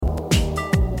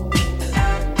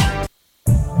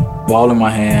ball in my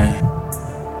hand.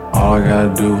 All I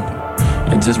gotta do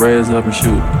is just raise up and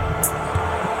shoot.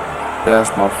 That's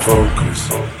my focus.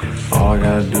 All I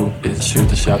gotta do is shoot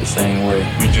the shot the same way.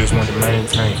 You just want to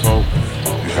maintain focus.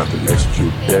 You have to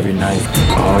execute Every night,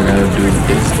 all I gotta do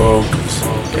is focus.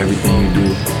 Everything you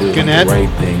do feels like the right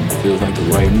thing, feels like the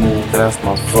right move. That's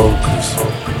my focus.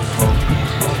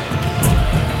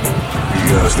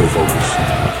 You gotta stay focused.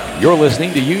 You're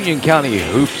listening to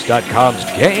UnionCountyHoops.com's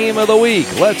Game of the Week.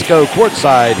 Let's go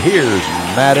courtside. Here's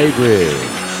Matt Abridge.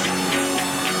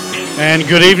 And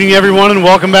good evening, everyone, and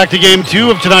welcome back to Game 2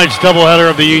 of tonight's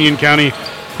doubleheader of the Union County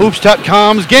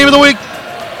Hoops.com's Game of the Week.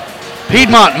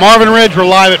 Piedmont, Marvin Ridge, we're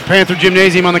live at Panther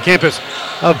Gymnasium on the campus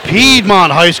of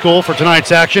Piedmont High School for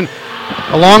tonight's action.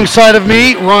 Alongside of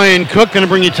me, Ryan Cook, going to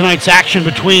bring you tonight's action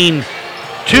between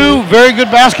two very good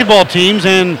basketball teams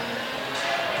and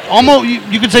almost,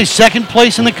 you could say, second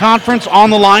place in the conference on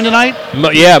the line tonight?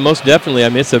 Yeah, most definitely. I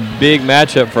mean, it's a big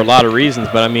matchup for a lot of reasons,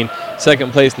 but I mean,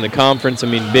 second place in the conference. I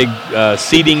mean, big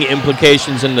seeding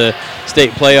implications in the state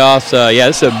playoffs. Yeah,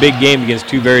 this is a big game against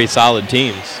two very solid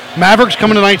teams. Mavericks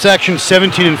coming to tonight's action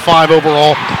 17-5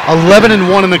 overall,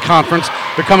 11-1 in the conference.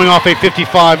 They're coming off a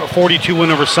 55-42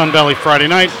 win over Sun Valley Friday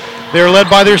night. They're led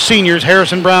by their seniors,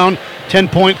 Harrison Brown,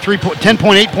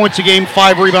 10.8 points a game,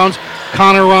 5 rebounds.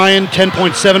 Connor Ryan,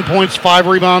 10.7 points, 5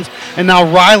 rebounds. And now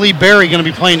Riley Berry going to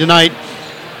be playing tonight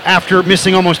after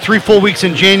missing almost 3 full weeks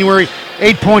in January.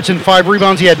 8 points and 5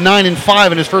 rebounds. He had 9 and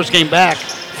 5 in his first game back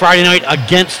Friday night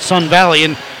against Sun Valley.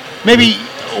 And maybe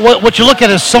what you look at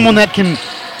is someone that can,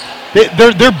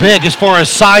 they're big as far as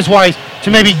size-wise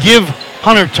to maybe give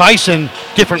Hunter Tyson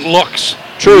different looks.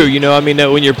 True, you know, I mean,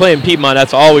 when you're playing Piedmont,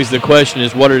 that's always the question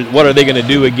is what are they going to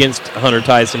do against Hunter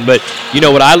Tyson? But, you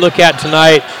know, what I look at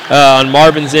tonight on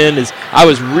Marvin's end is I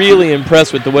was really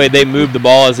impressed with the way they moved the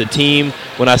ball as a team.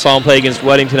 When I saw them play against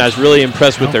Weddington, I was really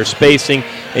impressed with their spacing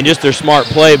and just their smart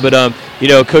play. But, you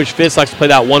know, Coach Fitz likes to play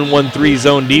that 1-1-3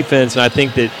 zone defense, and I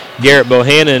think that Garrett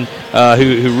Bohannon,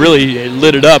 who really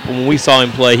lit it up when we saw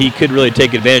him play, he could really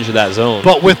take advantage of that zone.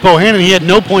 But with Bohannon, he had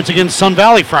no points against Sun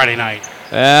Valley Friday night.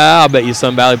 I'll bet you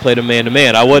Sun Valley played a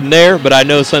man-to-man. I wasn't there, but I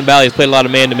know Sun Valley has played a lot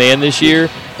of man-to-man this year.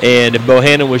 And if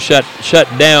Bohannon was shut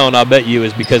down, I'll bet you it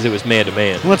was because it was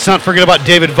man-to-man. Let's not forget about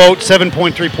David Vogt,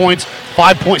 7.3 points,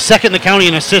 5 points, second in the county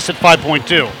in assists at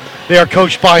 5.2. They are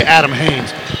coached by Adam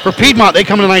Haynes. For Piedmont, they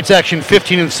come to tonight's action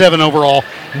 15-7 overall,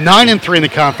 9-3 in the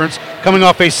conference, coming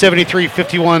off a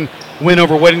 73-51 win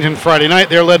over Weddington Friday night.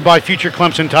 They're led by future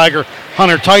Clemson Tiger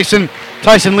Hunter Tyson.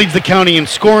 Tyson leads the county in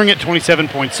scoring at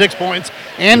 27.6 points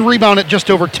and rebound at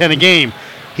just over 10 a game.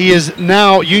 He is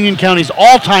now Union County's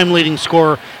all-time leading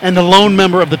scorer and the lone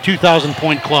member of the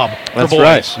 2,000-point club for That's boys.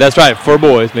 right. That's right, for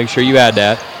boys. Make sure you add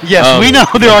that. Yes, we know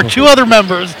there are 2 other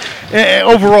members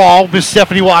overall, Miss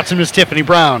Stephanie Watson, Miss Tiffany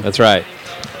Brown. That's right.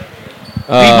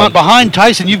 Piedmont behind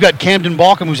Tyson, you've got Camden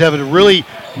Balcom, who's having a really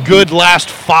good last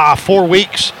 4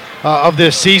 weeks of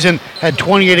this season. Had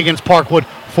 28 against Parkwood,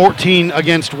 14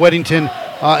 against Weddington,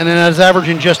 and then is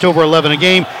averaging just over 11 a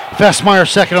game. Fessmeyer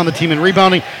second on the team in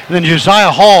rebounding, and then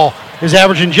Josiah Hall is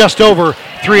averaging just over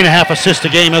 3.5 assists a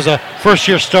game as a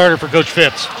first-year starter for Coach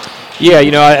Fitz. Yeah,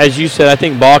 you know, as you said, I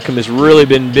think Balcom has really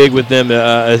been big with them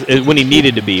when he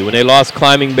needed to be. When they lost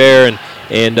Climbing Bear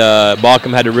and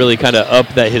Balcom had to really kind of up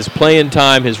his playing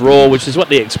time, his role, which is what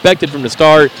they expected from the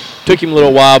start. Took him a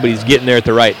little while, but he's getting there at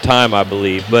the right time, I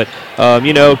believe. But,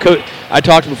 you know, I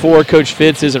talked before, Coach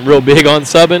Fitz isn't real big on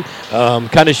subbing.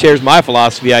 Kind of shares my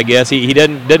philosophy, I guess. He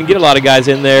doesn't get a lot of guys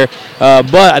in there.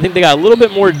 But I think they got a little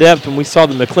bit more depth when we saw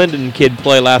the McClendon kid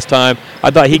play last time. I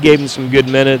thought he gave him some good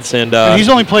minutes. And he's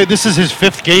only played, this is his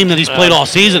 5th game that he's played all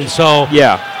season, so.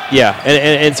 Yeah,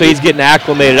 and so he's getting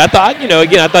acclimated. I thought, you know,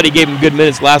 again, I thought he gave him good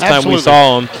minutes last time we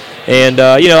saw him. And,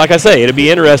 you know, like I say, it'll be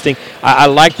interesting. I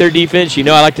like their defense. You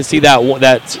know, I like to see that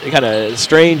kind of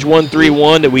strange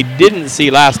 1-3-1 that we didn't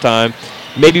see last time.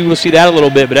 Maybe we'll see that a little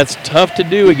bit, but that's tough to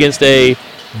do against a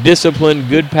disciplined,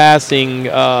 good passing,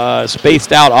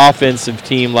 spaced-out offensive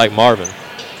team like Marvin.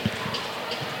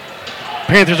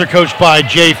 Panthers are coached by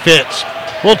Jay Fitz.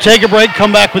 We'll take a break,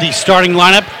 come back with the starting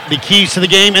lineup, the keys to the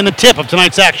game, and the tip of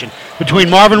tonight's action between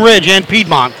Marvin Ridge and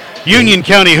Piedmont.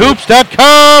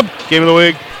 UnionCountyHoops.com. Game of the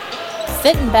Week.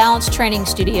 Fit and Balance Training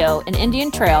Studio in Indian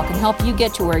Trail can help you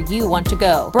get to where you want to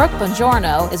go. Brooke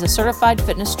Bongiorno is a certified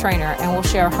fitness trainer and will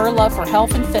share her love for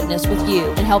health and fitness with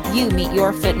you and help you meet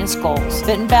your fitness goals.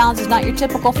 Fit and Balance is not your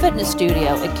typical fitness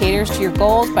studio. It caters to your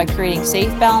goals by creating safe,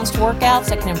 balanced workouts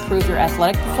that can improve your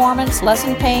athletic performance,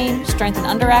 lessen pain, strengthen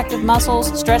underactive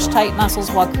muscles, stretch tight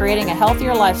muscles while creating a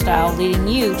healthier lifestyle, leading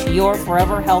you to your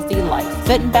forever healthy life.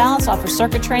 Fit and Balance offers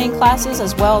circuit training classes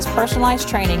as well as personalized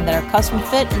training that are custom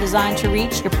fit and designed to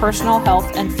reach your personal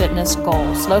health and fitness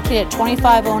goals. Located at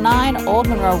 2509 Old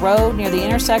Monroe Road near the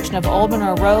intersection of Old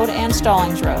Monroe Road and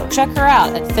Stallings Road. Check her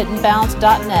out at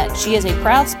fitandbalance.net. She is a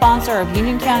proud sponsor of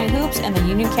Union County Hoops and the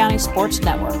Union County Sports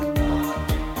Network.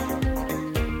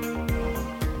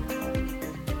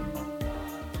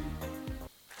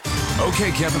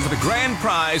 Okay, Kevin, for the grand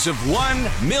prize of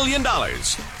 $1 million,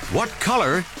 what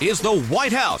color is the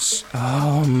White House?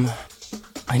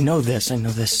 I know this.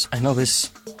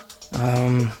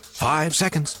 5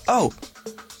 seconds. Oh,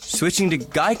 switching to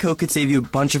Geico could save you a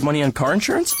bunch of money on car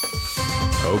insurance?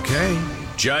 Okay.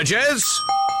 Judges?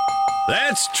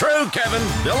 That's true, Kevin.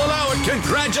 They'll allow it.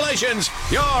 Congratulations.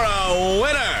 You're a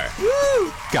winner.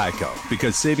 Woo! Geico,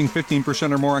 because saving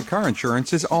 15% or more on car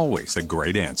insurance is always a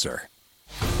great answer.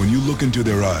 When you look into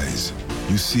their eyes,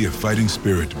 you see a fighting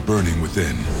spirit burning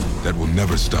within that will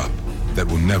never stop, that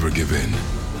will never give in.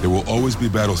 There will always be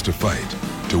battles to fight.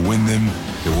 To win them,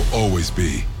 there will always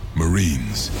be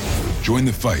Marines. Join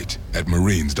the fight at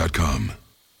marines.com.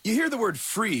 You hear the word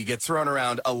free get thrown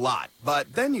around a lot,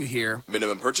 but then you hear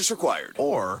minimum purchase required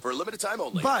or for a limited time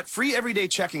only. But free everyday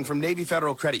checking from Navy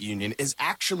Federal Credit Union is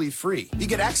actually free. You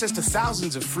get access to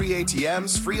thousands of free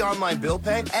ATMs, free online bill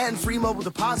pay, and free mobile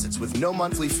deposits with no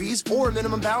monthly fees or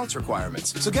minimum balance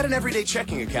requirements. So get an everyday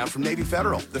checking account from Navy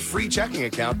Federal, the free checking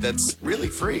account that's really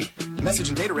free. Message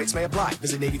and data rates may apply.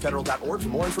 Visit NavyFederal.org for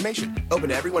more information. Open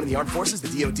to everyone in the armed forces, the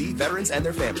DoD, veterans, and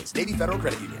their families. Navy Federal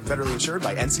Credit Union, federally insured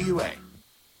by NCUA.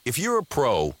 If you're a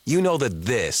pro, you know that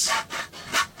this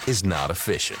is not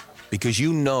efficient because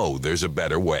you know there's a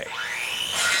better way.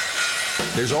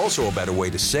 There's also a better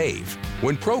way to save.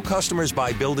 When pro customers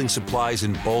buy building supplies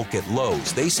in bulk at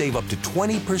Lowe's, they save up to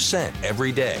 20%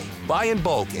 every day. Buy in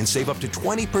bulk and save up to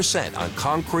 20% on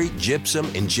concrete, gypsum,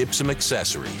 and gypsum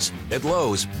accessories. At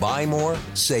Lowe's, buy more,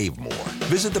 save more.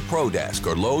 Visit the Pro Desk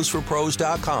or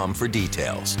LowesForPros.com for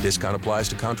details. Discount applies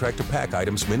to contract or pack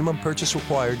items. Minimum purchase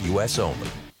required, U.S. only.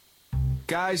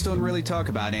 Guys don't really talk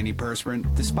about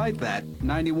antiperspirant. Despite that,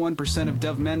 91% of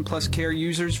Dove Men Plus Care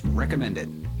users recommend it.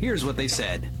 Here's what they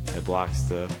said. It blocks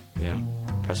the,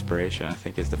 perspiration, I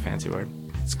think is the fancy word.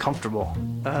 It's comfortable.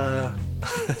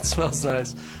 It smells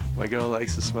nice. My girl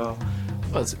likes the smell.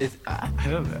 Well, it's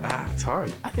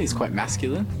hard. I think it's quite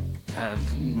masculine.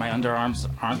 My underarms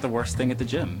aren't the worst thing at the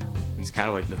gym. It's kind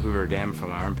of like the Hoover Dam from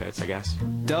my armpits, I guess.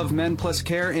 Dove Men Plus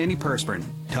Care antiperspirant.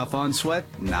 Tough on sweat,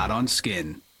 not on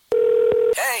skin.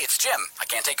 Hey, it's Jim. I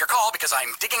can't take your call because I'm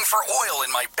digging for oil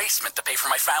in my basement to pay for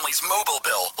my family's mobile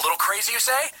bill. A little crazy, you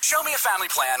say? Show me a family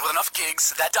plan with enough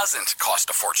gigs that doesn't cost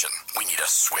a fortune. We need a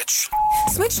switch.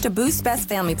 Switch to Boost Best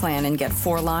Family Plan and get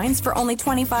 4 lines for only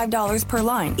 $25 per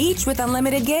line, each with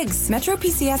unlimited gigs. Metro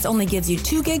PCS only gives you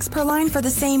 2 gigs per line for the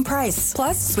same price.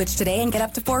 Plus, switch today and get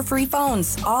up to 4 free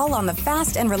phones, all on the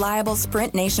fast and reliable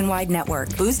Sprint nationwide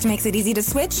network. Boost makes it easy to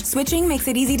switch. Switching makes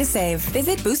it easy to save.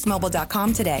 Visit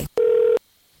boostmobile.com today.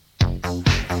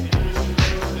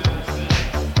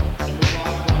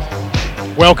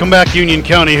 Welcome back,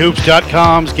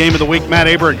 UnionCountyHoops.com's Game of the Week. Matt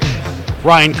Aberg,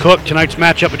 Ryan Cook. Tonight's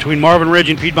matchup between Marvin Ridge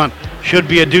and Piedmont should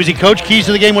be a doozy. Coach, keys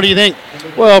to the game, what do you think?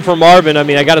 Well, for Marvin,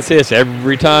 I got to say this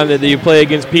every time that you play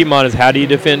against Piedmont is how do you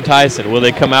defend Tyson? Will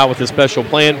they come out with a special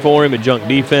plan for him, a junk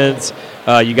defense?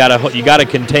 You got to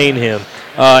contain him.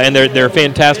 And their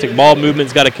fantastic ball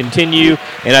movement's got to continue.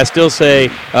 And I still say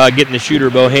getting the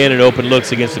shooter Bohannon open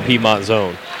looks against the Piedmont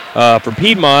zone. For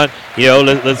Piedmont,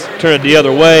 let's turn it the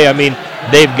other way.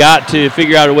 They've got to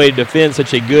figure out a way to defend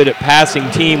such a good at passing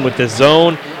team with this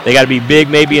zone. They got to be big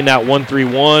maybe in that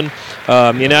 1-3-1.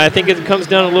 I think it comes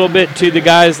down a little bit to the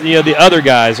guys, the other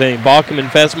guys. Balkum and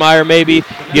Fessmeyer maybe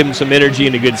give them some energy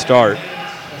and a good start.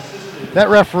 That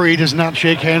referee does not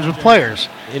shake hands with players.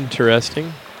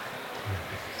 Interesting.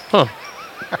 Huh.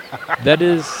 That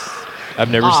is, I've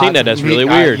never seen that. That's really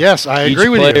weird. Yes, I agree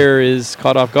with you. Each player is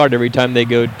caught off guard every time they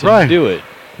go to do it.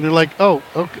 And they're like, oh,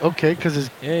 okay, because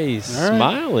he's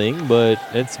smiling, but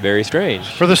it's very strange.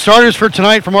 For the starters for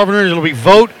tonight for Marvin Ridge, it'll be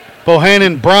Vogt,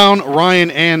 Bohannon, Brown,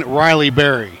 Ryan, and Riley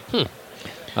Berry.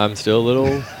 I'm still a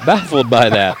little baffled by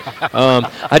that.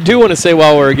 I do want to say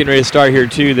while we're getting ready to start here,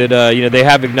 too, that, they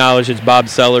have acknowledged it's Bob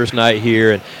Sellers' night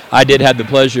here, and I did have the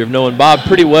pleasure of knowing Bob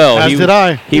pretty well. As did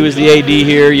I. He was the AD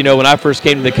here, when I first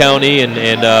came to the county, and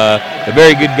a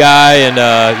very good guy and,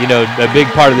 a big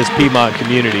part of this Piedmont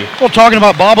community. Well, talking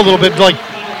about Bob a little bit, like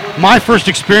my first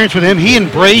experience with him, he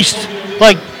embraced,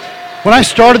 like, when I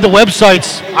started the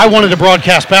websites, I wanted to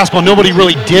broadcast basketball. Nobody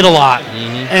really did a lot.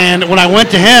 And when I went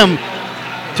to him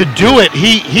to do it,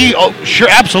 he sure,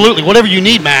 absolutely, whatever you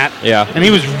need, Matt. Yeah. And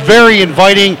he was very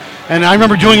inviting. And I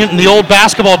remember doing it in the old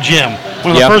basketball gym.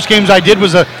 One of the first games I did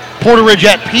was a Porter Ridge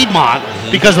at Piedmont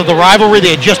because of the rivalry.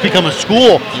 They had just become a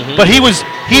school. But he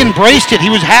embraced it. He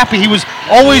was happy. He was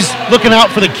always looking out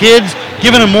for the kids,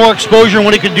 giving them more exposure and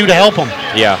what he could do to help them.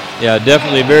 Yeah,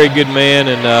 definitely a very good man,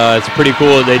 and it's pretty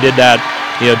cool that they did that,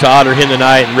 to honor him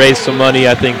tonight and raise some money,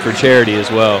 I think, for charity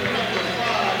as well.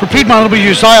 For Piedmont, it'll be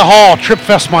Josiah Hall, Trip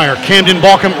Fessmeyer, Camden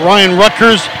Balkum, Ryan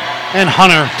Rutgers, and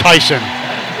Hunter Tyson.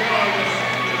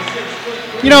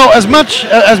 As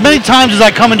many times as I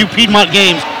come and do Piedmont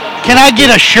games, can I get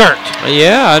a shirt?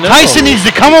 Yeah, I know. Tyson needs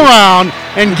to come around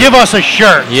and give us a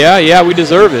shirt. Yeah, we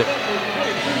deserve it.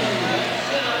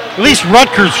 At least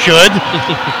Rutgers should.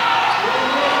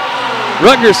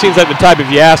 Rutgers seems like the type, if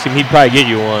you ask him, he'd probably get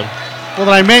you one. Well,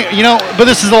 then but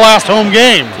this is the last home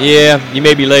game. Yeah, you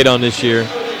may be late on this year.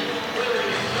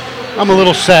 I'm a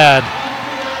little sad.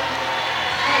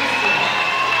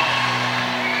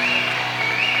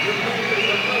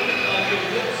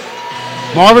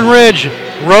 Marvin Ridge,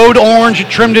 road orange,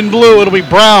 trimmed in blue. It'll be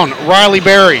Brown, Riley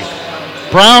Berry.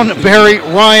 Brown, Berry,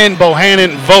 Ryan,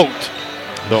 Bohannon, Vogt.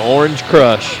 The Orange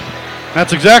Crush.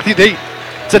 That's exactly,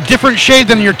 it's a different shade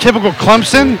than your typical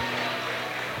Clemson.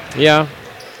 Yeah.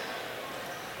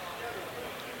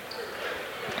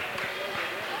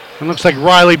 It looks like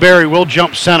Riley Berry will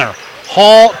jump center.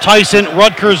 Hall, Tyson,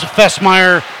 Rutgers,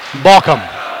 Fessmeyer, Balkum.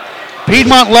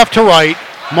 Piedmont left to right.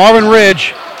 Marvin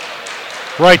Ridge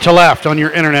right to left on your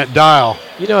internet dial.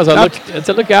 As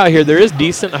I look out here, there is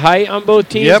decent height on both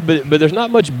teams, but there's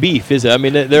not much beef, is it? I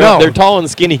mean, they're tall and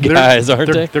skinny guys,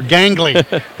 aren't they? They're gangly.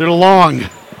 They're long.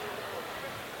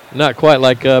 Not quite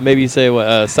like maybe say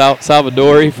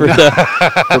Salvadori for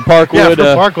Parkwood. Yeah,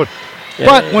 for Parkwood.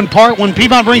 But when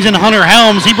Piedmont brings in Hunter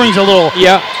Helms, he brings a little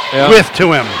width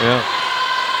to him. Yeah.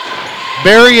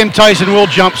 Berry and Tyson will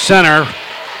jump center.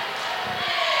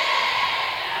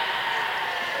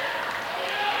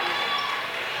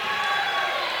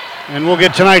 And we'll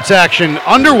get tonight's action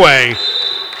underway.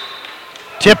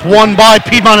 Tip won by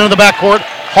Piedmont into the backcourt.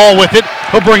 Hall with it.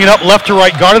 He'll bring it up left to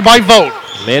right, guarded by Vogt.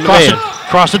 Man to man.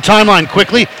 Cross the timeline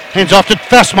quickly. Hands off to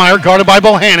Fessmeyer, guarded by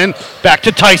Bohannon. Back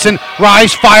to Tyson.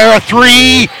 Rise, fire, a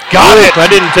three. Got it. That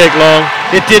didn't take long.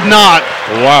 It did not.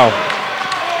 Wow.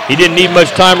 He didn't need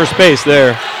much time or space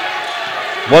there.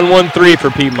 1-1-3 for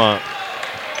Piedmont.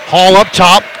 Hall up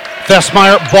top.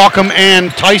 Fessmeyer, Balkum,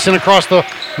 and Tyson across the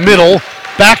middle.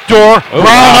 Backdoor,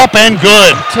 Brown up and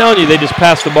good. I'm telling you, they just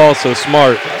passed the ball so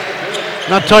smart.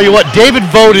 And I'll tell you what, David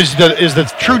Vogt is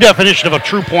the true definition of a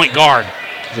true point guard.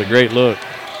 It's a great look.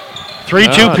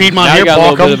 3-2 Piedmont now here. He got Balkum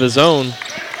a little bit of his own.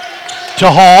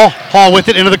 To Hall. Hall with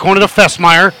it into the corner to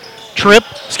Fessmeyer. Trip,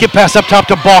 skip pass up top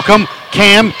to Balkum.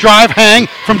 Cam, drive, hang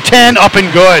from 10, up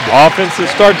and good. Offensive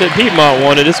start that Piedmont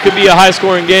wanted. This could be a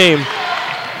high-scoring game.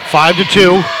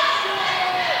 5-2.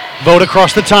 Vogt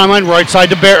across the timeline, right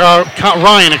side to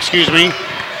Ryan,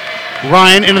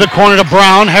 Ryan into the corner to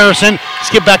Brown. Harrison,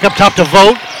 skip back up top to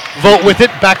Vogt. Vogt with it,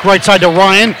 back right side to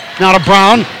Ryan. Now to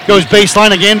Brown, goes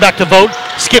baseline again, back to Vogt.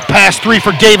 Skip pass three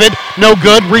for David, no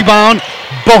good. Rebound,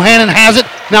 Bohannon has it.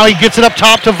 Now he gets it up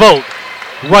top to Vogt.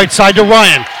 Right side to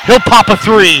Ryan. He'll pop a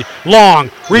three,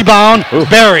 long. Rebound,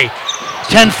 Berry.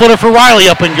 10-footer for Riley,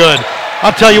 up and good.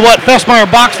 I'll tell you what,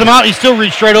 Fessmeyer boxed him out. He still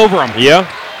reached right over him.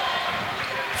 Yeah.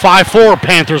 5-4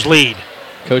 Panthers lead.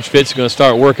 Coach Fitz is going to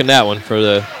start working that one for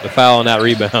the foul on that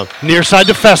rebound. Near side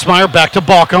to Fessmeyer, back to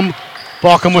Balkum.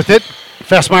 Balkum with it.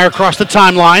 Fessmeyer across the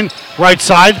timeline. Right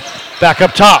side, back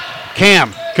up top.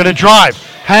 Cam, gonna drive.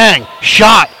 Hang,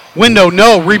 shot, window,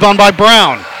 no. Rebound by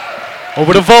Brown.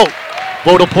 Over to Vogt.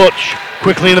 Vogt will push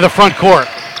quickly into the front court.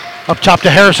 Up top to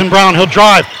Harrison Brown, he'll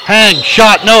drive. Hang,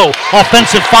 shot, no.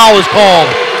 Offensive foul is called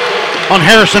on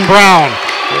Harrison Brown.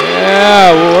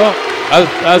 Yeah, well,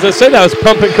 as I said, I was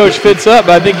pumping Coach Fitz up,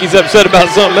 but I think he's upset about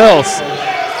something else.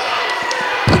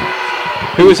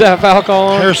 Who was that foul call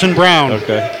on? Harrison Brown.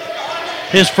 Okay.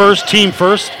 His first, team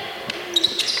first.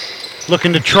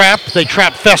 Looking to trap. They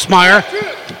trap Fessmeyer.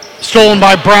 Stolen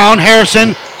by Brown.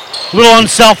 Harrison, a little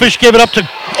unselfish, gave it up to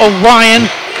Ryan.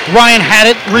 Ryan had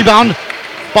it. Rebound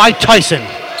by Tyson.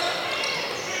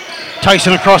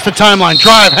 Tyson across the timeline.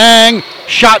 Drive, hang,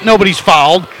 shot, nobody's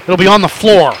fouled. It'll be on the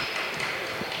floor.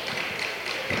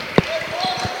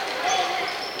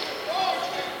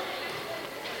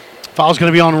 Foul's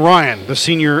going to be on Ryan, the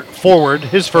senior forward,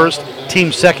 his first,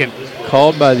 team second.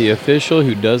 Called by the official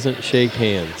who doesn't shake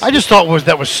hands. I just thought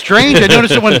that was strange. I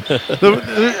noticed it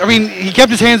when, he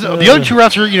kept his hands, the other two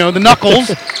refs are, the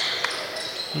knuckles.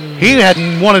 He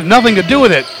wanted nothing to do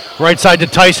with it. Right side to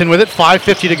Tyson with it,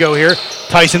 5:50 to go here.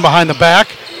 Tyson behind the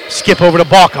back, skip over to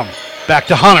Baucom. Back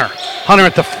to Hunter. Hunter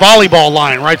at the volleyball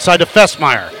line, right side to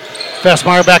Fessmeyer.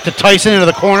 Fessmeyer back to Tyson into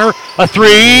the corner. A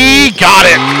three, got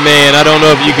it. Man, I don't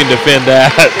know if you can defend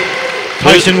that.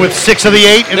 Tyson with 6 of the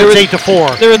 8, and it's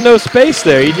 8-4. There was no space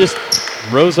there. He just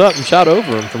rose up and shot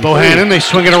over him from Bohannon, they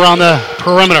swing it around the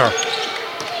perimeter.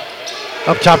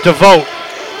 Up top to Vogt.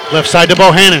 Left side to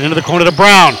Bohannon, into the corner to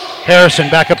Brown. Harrison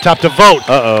back up top to Vogt.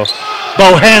 Uh-oh.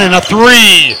 Bohannon, a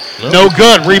three. No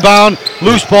good. Rebound,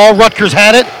 loose ball. Rutgers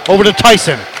had it. Over to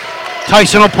Tyson.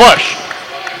 Tyson will push.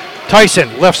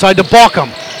 Tyson, left side to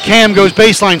Baucom. Cam goes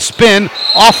baseline spin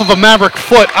off of a Maverick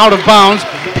foot, out of bounds.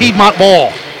 Piedmont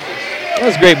ball. That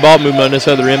was great ball movement on this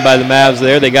other end by the Mavs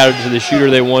there. They got it to the shooter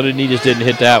they wanted, and he just didn't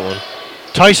hit that one.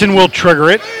 Tyson will trigger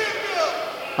it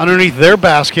underneath their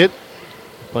basket.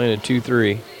 Playing a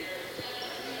 2-3.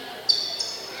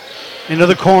 Into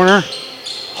the corner.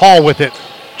 Hall with it.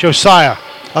 Josiah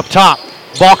up top.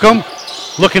 Baucom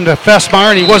looking to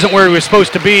Fessmeyer, and he wasn't where he was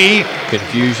supposed to be.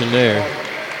 Confusion there.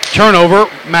 Turnover,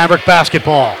 Maverick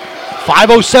basketball.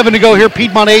 5:07 to go here.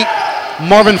 Piedmont 8,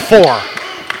 Marvin 4.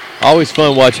 Always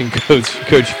fun watching Coach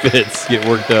Fitz get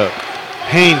worked up.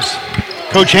 Haynes.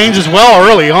 Coach Haynes as well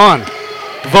early on.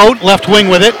 Vogt, left wing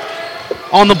with it.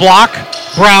 On the block.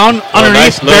 Brown underneath.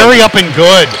 Nice Berry up and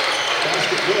good.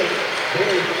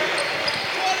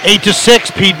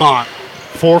 8-6 Piedmont.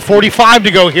 4:45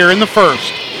 to go here in the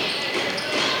first.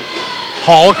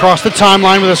 Hall across the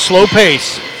timeline with a slow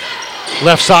pace.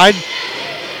 Left side.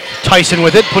 Tyson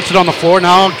with it. Puts it on the floor.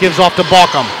 Now gives off to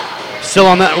Baucom. Still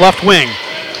on that left wing.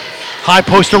 High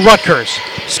post to Rutgers.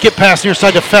 Skip pass near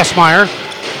side to Fessmeyer.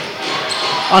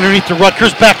 Underneath to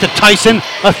Rutgers. Back to Tyson.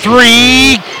 A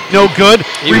three. No good.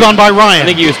 Rebound by Ryan. I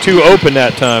think he was too open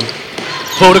that time.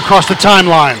 Vogt across the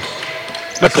timeline.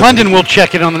 McClendon will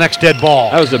check it on the next dead ball.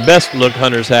 That was the best look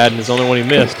Hunter's had, and it's the only one he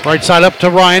missed. Right side up to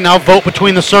Ryan. Now Vogt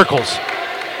between the circles.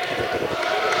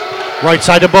 Right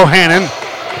side to Bohannon.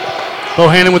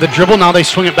 Bohannon with a dribble. Now they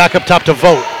swing it back up top to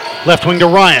Vogt. Left wing to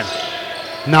Ryan.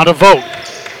 Now to Vogt.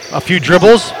 A few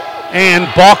dribbles. And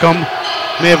Baucom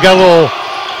may have got a little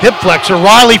hip flexor.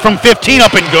 Riley from 15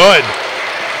 up and good.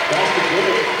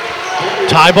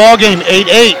 Tie ball game,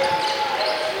 8-8.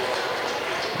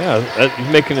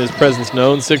 Yeah, making his presence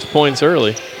known, 6 points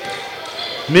early.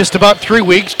 Missed about 3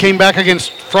 weeks. Came back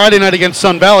against Friday night against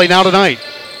Sun Valley. Now tonight.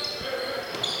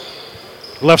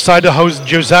 Left side to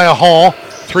Josiah Hall.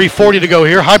 3:40 to go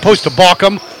here. High post to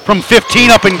Baucom from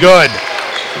 15 up and good.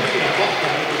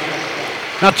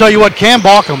 Now I'll tell you what, Cam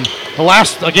Baucom,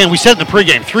 we said in the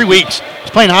pregame, 3 weeks,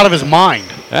 he's playing out of his mind.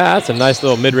 Yeah, that's a nice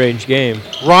little mid-range game.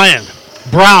 Ryan,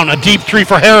 Brown, a deep three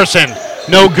for Harrison.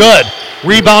 No good.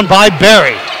 Rebound by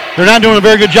Berry. They're not doing a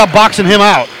very good job boxing him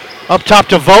out. Up top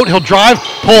to Vogt, he'll drive,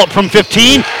 pull up from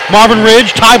 15. Marvin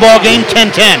Ridge, tie ball game,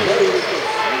 10-10.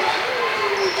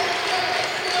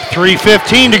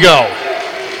 3:15 to go.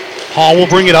 Hall will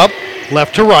bring it up,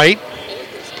 left to right.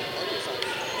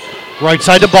 Right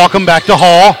side to Baucom, back to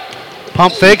Hall.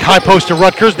 Pump fake, high post to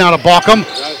Rutgers, now to Baucom.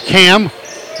 Cam,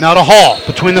 now to Hall.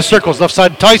 Between the circles, left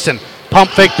side to Tyson.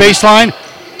 Pump fake baseline,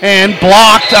 and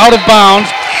blocked out of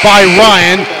bounds by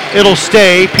Ryan. It'll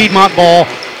stay, Piedmont ball.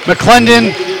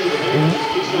 McClendon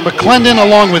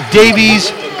along with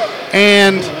Davies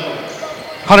and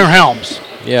Hunter Helms.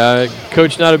 Yeah,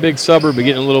 Coach not a big subber, but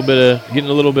getting a little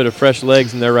bit of fresh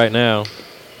legs in there right now.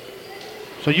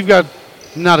 So you've got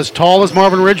not as tall as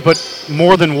Marvin Ridge, but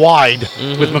more than wide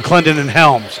with McClendon and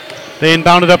Helms. They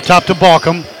inbound it up top to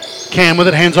Baucom. Cam with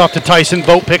it, hands off to Tyson.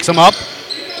 Vogt picks him up.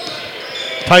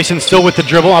 Tyson still with the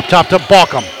dribble, up top to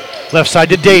Baucom. Left side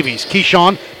to Davies.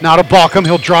 Keyshawn now to Baucom.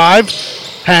 He'll drive,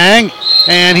 hang,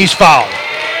 and he's fouled.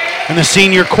 And the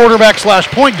senior quarterback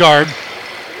 / point guard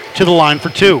to the line for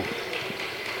two.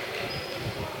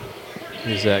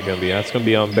 Who's that going to be? That's going to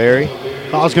be on Berry.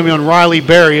 Foul's going to be on Riley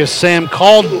Berry as Sam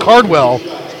Cardwell.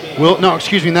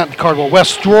 Wes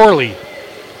Strorley.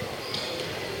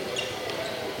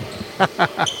 I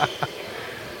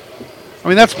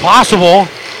mean, that's possible.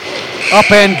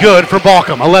 Up and good for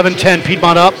Baucom. 11-10,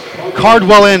 Piedmont up.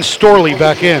 Cardwell and Storley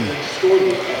back in.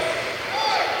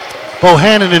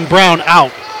 Bohannon and Brown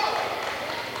out.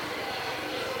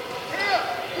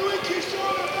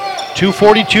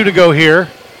 2:42 to go here.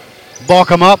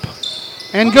 Balcom up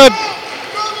and good.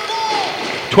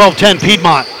 12-10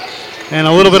 Piedmont. And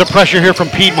a little bit of pressure here from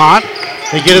Piedmont.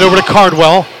 They get it over to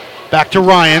Cardwell. Back to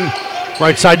Ryan.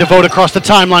 Right side to Vogt across the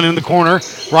timeline in the corner.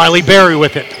 Riley Berry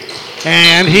with it.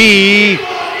 And he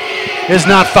is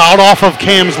not fouled off of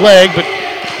Cam's leg, but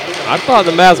I thought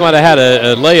the Mavs might have had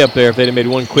a layup there if they'd have made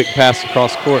one quick pass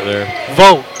across court there.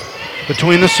 Vogt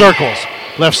between the circles.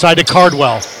 Left side to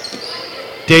Cardwell.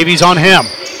 Davies on him.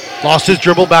 Lost his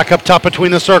dribble, back up top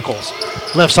between the circles.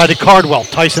 Left side to Cardwell.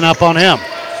 Tyson up on him.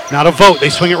 Now to Vogt. They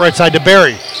swing it right side to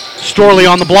Berry.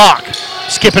 Storley on the block.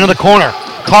 Skip into the corner.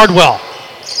 Cardwell.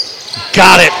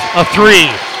 Got it. A three.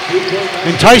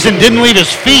 And Tyson didn't leave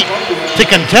his feet to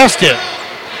contest it.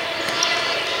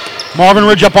 Marvin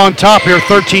Ridge up on top here,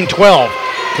 13-12.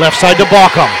 Left side to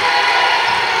Balcom.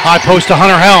 High post to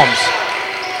Hunter Helms.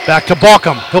 Back to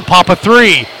Balcom. He'll pop a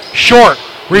three. Short.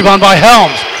 Rebound by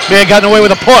Helms. May have gotten away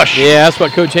with a push. Yeah, that's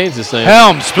what Coach Haynes is saying.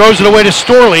 Helms throws it away to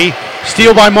Storley.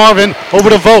 Steal by Marvin. Over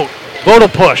to Vogt. Vogt will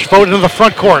push. Vogt into the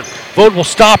front court. Vogt will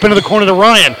stop into the corner to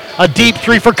Ryan. A deep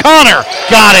three for Connor.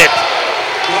 Got it.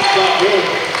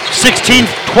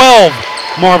 16-12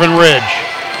 Marvin Ridge.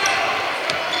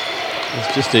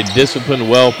 It's just a disciplined,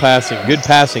 good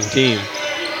passing team.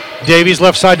 Davies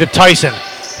left side to Tyson.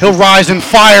 He'll rise and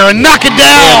fire and knock it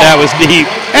down. Yeah, that was deep.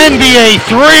 NBA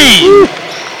three.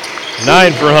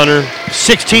 9 for Hunter.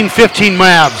 16-15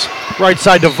 Mavs. Right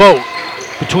side to Vogt.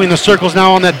 Between the circles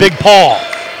now on that big Paul.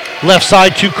 Left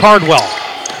side to Cardwell.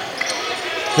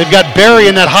 They've got Berry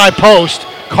in that high post.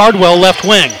 Cardwell left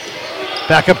wing.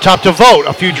 Back up top to Vogt.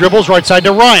 A few dribbles right side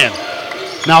to Ryan.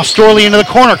 Now Storley into the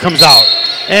corner comes out.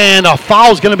 And a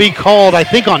foul's going to be called, I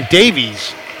think, on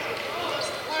Davies.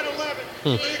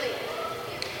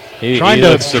 Trying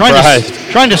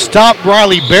to stop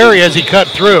Riley Berry as he cut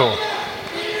through.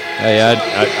 Hey,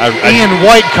 Ian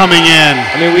White coming in.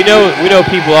 I mean, we know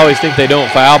people always think they don't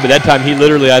foul, but that time he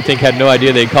literally, I think, had no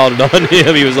idea they called it on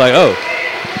him. He was like, oh.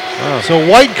 So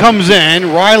White comes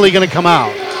in. Riley going to come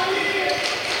out.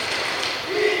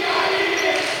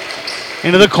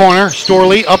 Into the corner.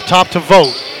 Storley up top to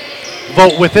Vogt.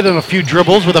 Vogt with it and a few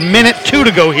dribbles with 1:02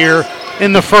 to go here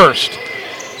in the first.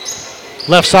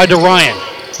 Left side to Ryan.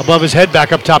 Above his head,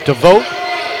 back up top to Vogt.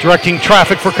 Directing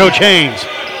traffic for Coach Haynes.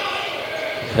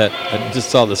 I just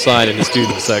saw the sign in the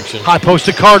student section. High post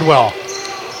to Cardwell.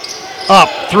 Up,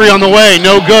 three on the way,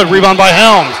 no good. Rebound by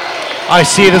Helms. I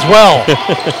see it as well.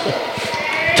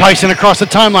 Tyson across the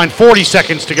timeline, 40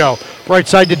 seconds to go. Right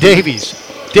side to Davies.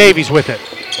 Davies with it.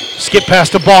 Skip pass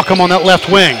to Balcom on that left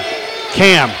wing.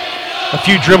 Cam, a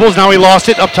few dribbles, now he lost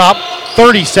it. Up top,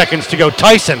 30 seconds to go.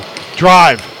 Tyson,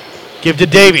 drive. Give to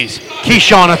Davies.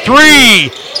 Keyshawn, a three.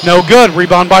 No good.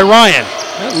 Rebound by Ryan.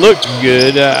 That looked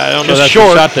good. I don't know if that's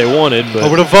short. the shot they wanted. But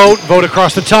over to Vogt. Vogt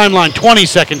across the timeline. 20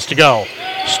 seconds to go.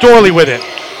 Storley with it.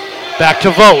 Back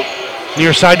to Vogt.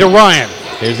 Near side to Ryan.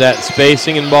 Here's that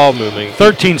spacing and ball moving.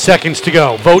 13 seconds to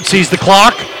go. Vogt sees the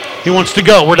clock. He wants to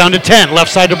go. We're down to 10.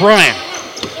 Left side to Brian.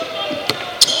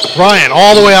 Ryan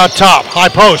all the way out top. High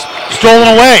post. Stolen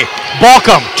away.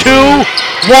 Balcom.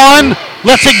 2-1.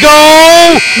 Lets it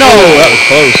go. No. Oh, that was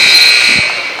close.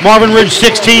 Marvin Ridge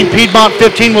 16, Piedmont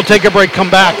 15. We'll take a break, come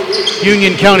back.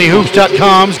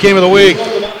 UnionCountyHoops.com's Game of the Week.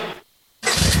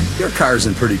 Your car's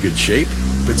in pretty good shape.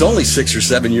 If it's only 6 or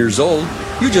 7 years old,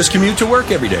 you just commute to work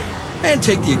every day and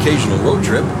take the occasional road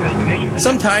trip.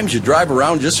 Sometimes you drive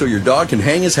around just so your dog can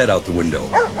hang his head out the window.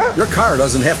 Your car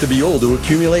doesn't have to be old to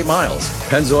accumulate miles.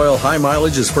 Pennzoil High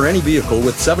Mileage is for any vehicle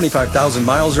with 75,000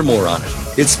 miles or more on it.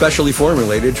 It's specially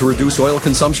formulated to reduce oil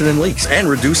consumption and leaks and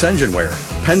reduce engine wear.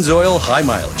 Pennzoil High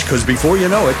Mileage, because before you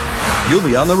know it, you'll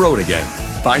be on the road again.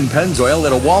 Find Pennzoil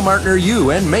at a Walmart near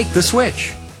you and make the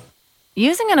switch.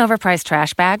 Using an overpriced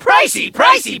trash bag? Pricey,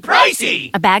 pricey,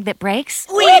 pricey! A bag that breaks?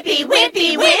 Whippy,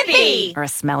 whippy, whippy! Or a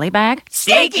smelly bag?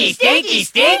 Stinky, stinky,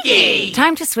 stinky!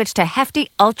 Time to switch to Hefty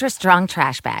Ultra Strong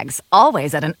trash bags,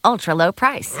 always at an ultra low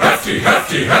price. Hefty,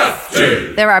 hefty,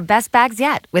 hefty! They're our best bags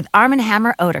yet, with Arm &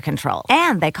 Hammer odor control.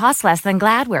 And they cost less than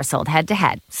Glad, we're sold head to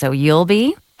head. So you'll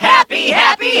be... happy,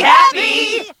 happy,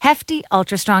 happy! Hefty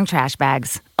Ultra Strong trash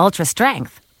bags. Ultra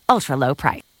strength, ultra low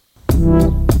price.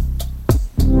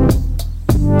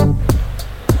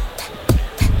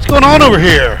 What's going on over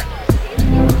here?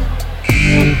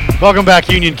 Welcome back,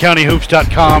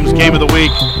 UnionCountyHoops.com's Game of the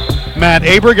Week. Matt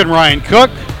Abrig and Ryan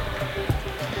Cook.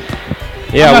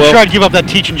 Yeah, I'm not sure I'd give up that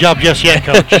teaching job just yet,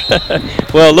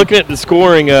 Coach. Well, looking at the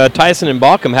scoring, Tyson and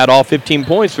Baucom had all 15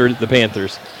 points for the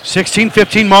Panthers.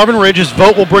 16-15 Marvin Ridge. His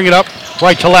vote will bring it up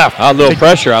right to left. A little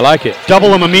pressure. I like it.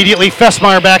 Double him immediately.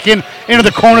 Fessmeyer back into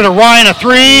the corner to Ryan. A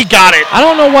three. Got it. I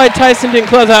don't know why Tyson didn't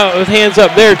close out with hands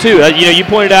up there, too. You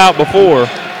pointed out before.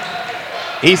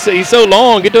 He's so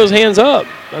long. Get those hands up.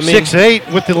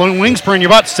 6'8" with the wing spring. You're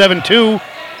about 7'2".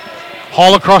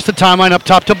 Hall across the timeline up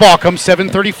top to Baucom.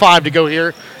 7:35 to go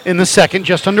here in the second,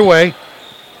 just underway.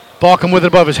 Baucom with it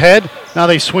above his head. Now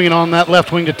they swing it on that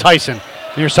left wing to Tyson.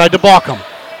 Near side to Baucom.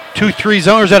 2-3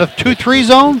 zone. Or is that a 2-3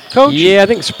 zone, Coach? Yeah, I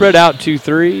think spread out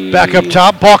 2-3. Back up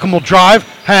top. Baucom will drive.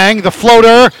 Hang. The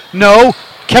floater. No.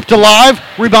 Kept alive.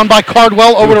 Rebound by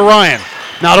Cardwell over to Ryan.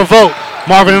 Now to Vogt.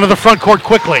 Marvin into the front court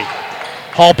quickly.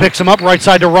 Hall picks him up. Right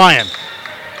side to Ryan.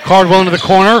 Cardwell into the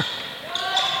corner.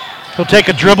 He'll take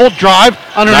a dribble, drive,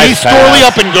 underneath, Nice Storley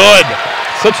pass. up and good.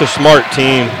 Such a smart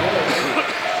team.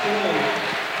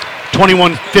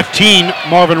 21-15,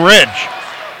 Marvin Ridge.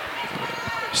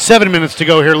 7 minutes to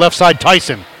go here, left side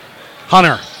Tyson.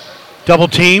 Hunter, double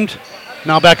teamed.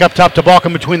 Now back up top to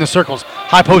Baucom between the circles.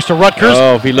 High post to Rutgers.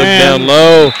 Oh, if he looked down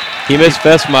low, he missed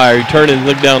Fessmeyer. He turned and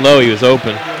looked down low, he was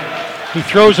open. He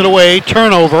throws it away,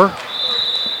 turnover.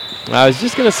 I was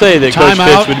just going to say that Timeout.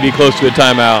 Coach Fitz would be close to a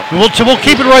timeout. We'll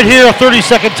keep it right here, a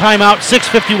 30-second timeout,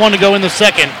 6:51 to go in the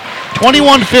second.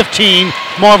 21-15,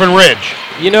 Marvin Ridge.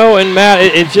 And Matt,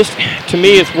 it just, to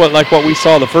me, it's what we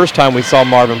saw the first time we saw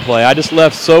Marvin play. I just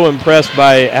left so impressed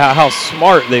by how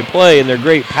smart they play and their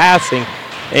great passing,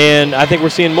 and I think we're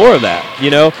seeing more of that,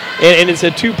 And it's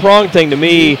a two-pronged thing to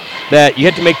me that you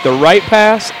have to make the right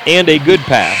pass and a good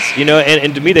pass,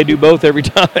 and to me they do both every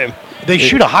time. They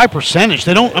shoot a high percentage.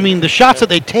 They don't, the shots that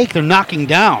they take, they're knocking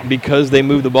down. Because they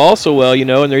move the ball so well,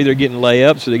 and they're either getting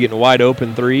layups or they're getting wide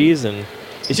open threes, and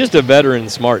it's just a veteran,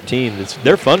 smart team.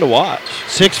 They're fun to watch.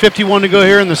 6:51 to go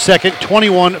here in the second.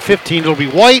 21-15. It'll be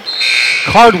White,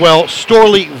 Cardwell,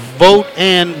 Storley, Vogt,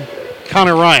 and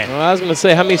Connor Ryan. Well, I was going to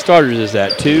say, how many starters is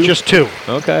that? 2? Just 2.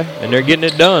 Okay, and they're getting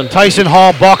it done. Tyson,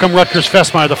 Hall, Baucom, Rutgers,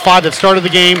 Fessmeyer. The 5 that started the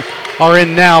game are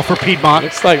in now for Piedmont.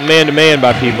 It's like man-to-man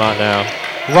by Piedmont now.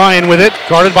 Ryan with it,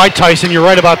 guarded by Tyson. You're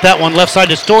right about that one. Left side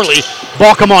to Storley.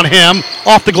 Baucom on him.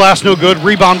 Off the glass, no good.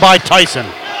 Rebound by Tyson.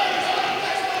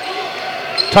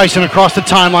 Tyson across the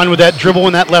timeline with that dribble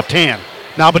in that left hand.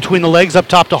 Now between the legs up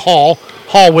top to Hall.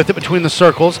 Hall with it between the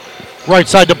circles. Right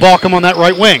side to Baucom on that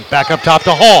right wing. Back up top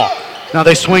to Hall. Now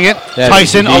they swing it.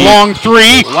 Tyson, a long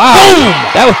three. Wow. Boom!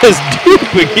 That was deep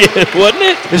again, wasn't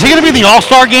it? Is he going to be in the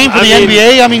All-Star game for the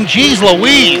NBA? Geez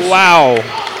Louise. Wow.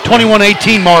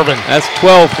 21-18 Marvin. That's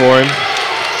 12 for him.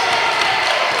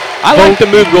 I like the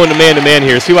move going to man-to-man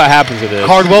here. See what happens with this.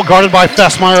 Cardwell guarded by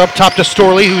Fessmeyer up top to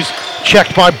Storley, who's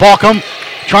checked by Baucom.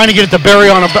 Trying to get it to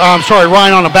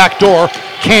Ryan on a back door.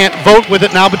 Can't. Vogt with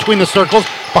it now between the circles.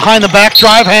 Behind the back,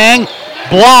 drive, hang,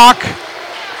 block.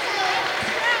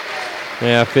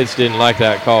 Yeah, Fitz didn't like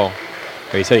that call.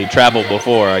 Or he said he traveled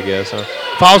before, I guess. Huh?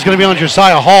 Foul's going to be on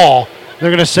Josiah Hall. They're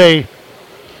going to say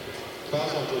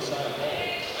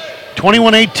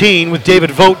 21-18 with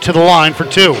David Vogt to the line for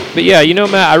 2. But yeah,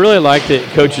 Matt, I really like that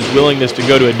Coach's willingness to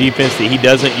go to a defense that he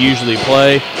doesn't usually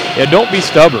play. Yeah, don't be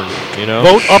stubborn,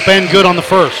 Vogt up and good on the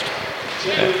first.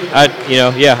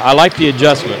 I like the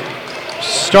adjustment.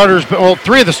 Starters,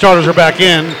 3 of the starters are back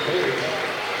in.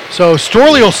 So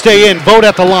Storley will stay in, Vogt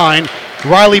at the line.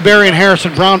 Riley Berry and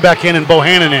Harrison Brown back in, and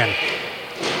Bohannon in.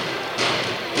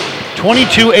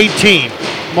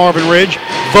 22-18, Marvin Ridge.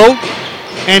 Vogt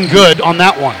and good on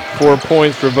that one. 4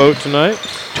 points for Vogt tonight.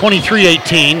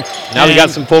 23-18. Now they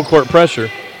got some full court pressure.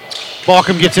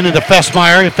 Baucom gets into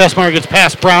Fessmeyer. Fessmeyer gets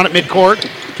past Brown at midcourt.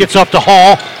 Gets up to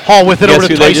Hall. Hall with it over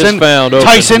to Tyson.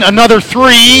 Tyson, another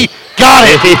 3. Got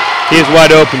it. He is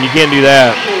wide open. You can't do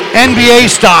that. NBA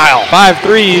style. 5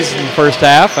 threes in the first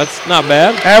half. That's not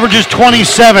bad. Averages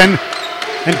 27.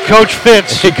 And Coach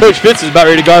Fitz. Coach Fitz is about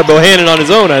ready to guard Bohannon on his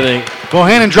own, I think.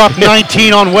 Bohannon dropped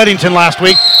 19 on Weddington last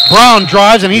week. Brown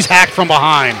drives, and he's hacked from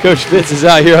behind. Coach Fitz is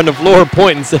out here on the floor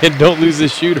pointing, saying, don't lose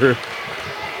this shooter.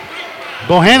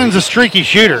 Bohannon's a streaky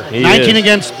shooter. He 19 is.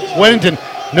 against Weddington.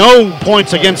 No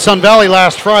points against Sun Valley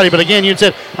last Friday, but again, you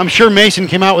said, I'm sure Mason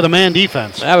came out with a man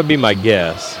defense. That would be my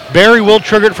guess. Barry will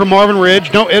trigger it for Marvin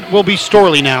Ridge. No, it will be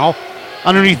Storley now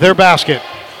underneath their basket.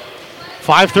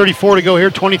 5:34 to go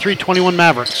here, 23-21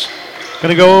 Mavericks.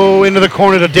 Going to go into the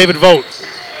corner to David Vogt.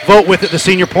 Vogt with it, the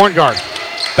senior point guard.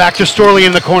 Back to Storley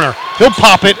in the corner. He'll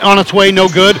pop it on its way, no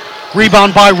good.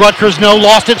 Rebound by Rutgers, no,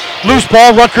 lost it. Loose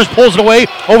ball, Rutgers pulls it away,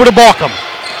 over to Baucom.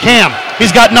 Cam,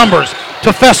 he's got numbers,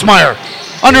 to Fessmeyer.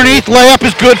 Underneath, layup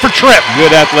is good for Tripp.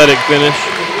 Good athletic finish.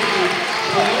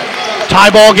 Tie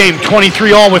ball game,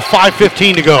 23-all with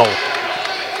 5:15 to go.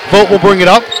 Vogt will bring it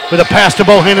up with a pass to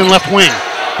Bohannon left wing.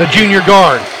 The junior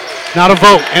guard. Now to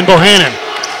Vogt and Bohannon.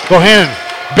 Bohannon,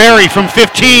 Barry from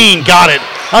 15, got it.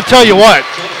 I'll tell you what.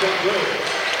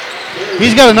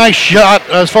 He's got a nice shot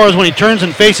as far as when he turns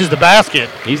and faces the basket.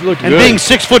 He's looking and good. being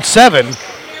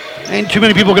 6'7", ain't too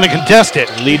many people going to contest it.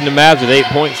 Leading the Mavs with 8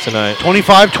 points tonight.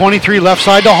 25-23, left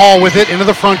side to Hall with it, into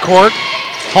the front court.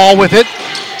 Hall with it,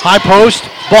 high post,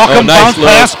 Balkum nice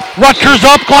bounce pass, Rutgers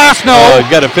up, glass no. Oh,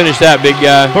 got to finish that, big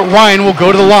guy. But Ryan will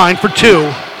go to the line for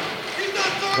 2.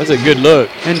 That's a good look.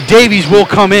 And Davies will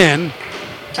come in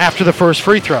after the first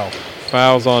free throw.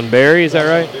 Fouls on Barry, is that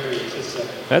right?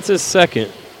 That's his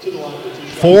second.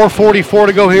 4:44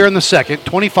 to go here in the second.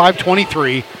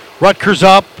 25-23. Rutgers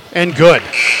up and good.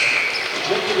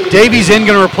 Davies in,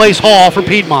 going to replace Hall for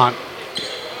Piedmont.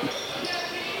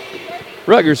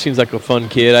 Rutgers seems like a fun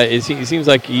kid. He seems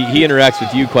like he interacts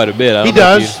with you quite a bit. He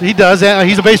does.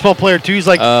 He's a baseball player, too. He's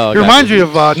like, he reminds me of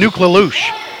Nuke LaLoosh.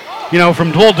 You know,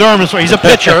 from Bull Durham. So he's a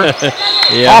pitcher.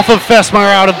 Yeah. Off of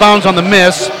Fessmeyer, out of bounds on the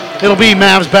miss. It'll be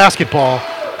Mavs basketball.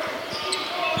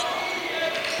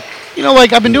 You know,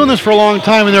 like, I've been doing this for a long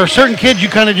time, and there are certain kids you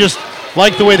kind of just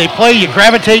like the way they play. You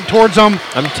gravitate towards them.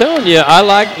 I'm telling you, I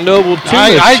like Noble, too.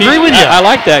 I agree with you. I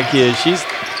like that kid.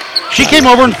 She came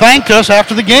over and thanked us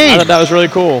after the game. I thought that was really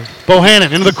cool.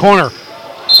 Bohannon into the corner.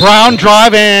 Brown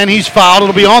drive, and he's fouled.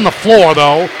 It'll be on the floor,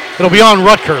 though. It'll be on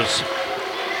Rutgers.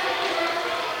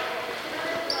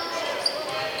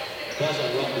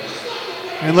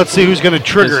 And let's see who's going to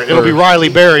trigger it. It'll be Riley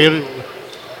Berry.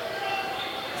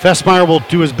 Fessmeyer will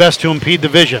do his best to impede the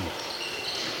vision.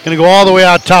 Going to go all the way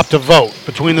out top to Vogt.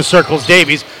 Between the circles,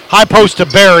 Davies. High post to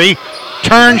Barry.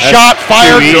 Turn, shot,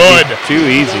 fire, good. Too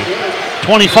easy.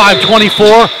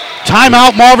 25-24.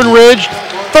 Timeout, Marvin Ridge.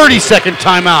 30-second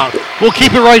timeout. We'll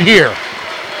keep it right here.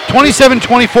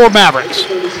 27-24 Mavericks.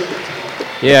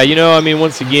 Yeah, you know, I mean,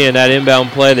 once again, that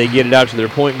inbound play, they get it out to their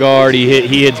point guard. He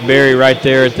hits Barry right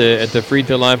there at the free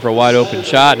throw line for a wide open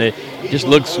shot, and it just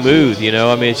looks smooth. You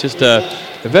know, I mean, it's just a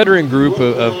veteran group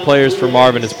of players for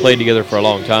Marvin has played together for a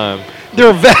long time.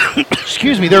 They're a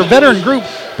they're a veteran group,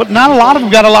 but not a lot of them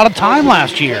got a lot of time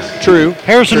last year. True.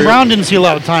 Harrison Brown didn't see a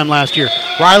lot of time last year.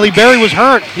 Riley Berry was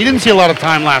hurt. He didn't see a lot of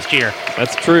time last year.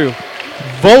 That's true.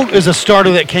 Vogt is a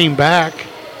starter that came back.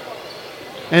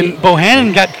 And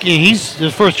Bohannon he's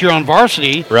his first year on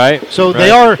varsity. Right. So they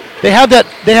have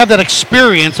that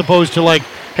experience opposed to like,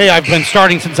 hey, I've been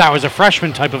starting since I was a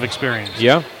freshman type of experience.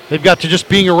 Yeah. They've got to just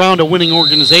being around a winning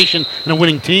organization and a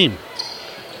winning team.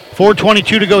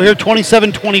 4:22 to go here,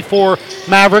 27-24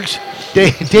 Mavericks.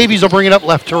 Davies will bring it up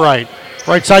left to right.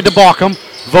 Right side to Balkum.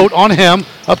 Vogt on him.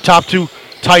 Up top to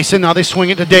Tyson. Now they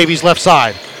swing it to Davies left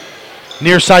side.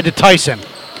 Near side to Tyson.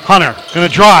 Hunter going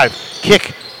to drive.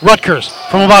 Kick Rutgers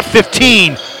from about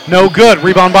 15. No good.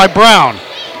 Rebound by Brown.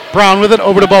 Brown with it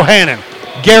over to Bohannon.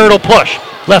 Garrett will push.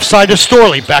 Left side to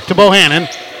Storley. Back to Bohannon.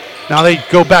 Now they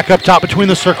go back up top between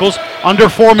the circles. Under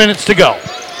 4 minutes to go.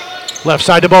 Left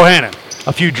side to Bohannon.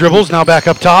 A few dribbles. Now back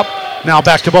up top. Now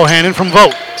back to Bohannon from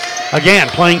Vogt. Again,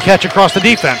 playing catch across the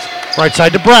defense. Right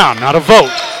side to Brown. Now to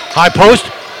Vogt. High post.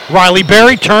 Riley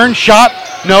Berry. Turn. Shot.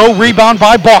 No. Rebound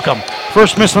by Balkum.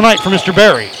 First miss of the night for Mr.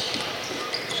 Berry.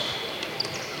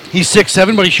 He's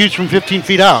 6'7", but he shoots from 15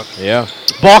 feet out. Yeah.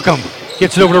 Balkum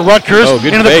gets it over to Rutgers.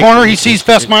 Into the corner. He sees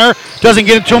Fessmeyer. Doesn't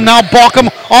get it to him. Now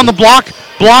Balkum on the block.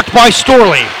 Blocked by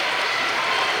Storley.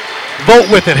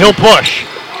 Vogt with it. He'll push.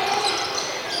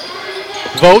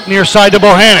 Vogt near side to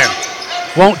Bohannon.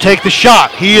 Won't take the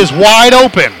shot. He is wide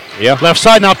open. Yeah. Left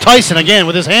side now Tyson again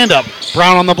with his hand up.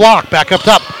 Brown on the block. Back up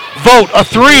top. Vogt, a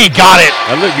three. Got it.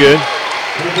 That looked good.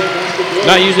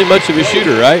 Not usually much of a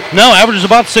shooter, right? No, averages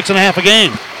about 6.5 a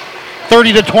game.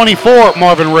 30-24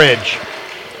 Marvin Ridge.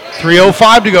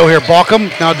 3:05 to go here. Balkum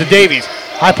now to Davies.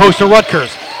 High post to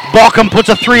Rutgers. Balkum puts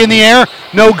a three in the air.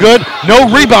 No good. No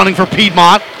rebounding for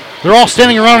Piedmont. They're all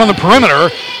standing around on the perimeter.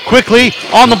 Quickly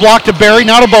on the block to Barry.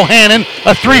 Now to Bohannon.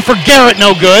 A three for Garrett.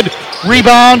 No good.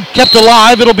 Rebound kept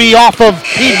alive. It'll be off of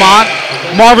Piedmont.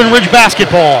 Marvin Ridge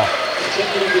basketball.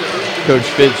 Coach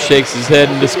Fitz shakes his head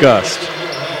in disgust.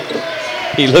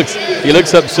 He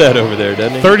looks upset over there,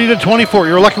 doesn't he? 30-24.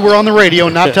 You're lucky we're on the radio,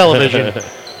 not television.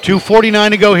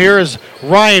 2:49 to go here as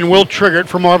Ryan will trigger it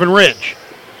for Marvin Ridge.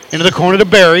 Into the corner to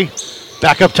Barry.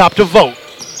 Back up top to Vogt.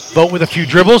 Vogt with a few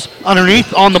dribbles.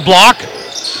 Underneath on the block.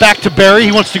 Back to Barry.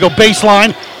 He wants to go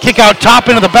baseline. Kick out top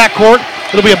into the backcourt.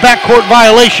 It'll be a backcourt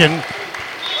violation.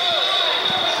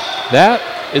 That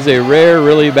is a rare,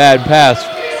 really bad pass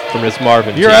from this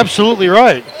Marvin You're team. absolutely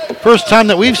right. First time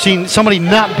that we've seen somebody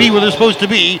not be where they're supposed to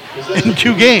be in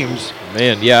 2 games.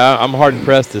 Man, yeah, I'm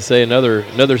hard-pressed to say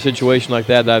another situation like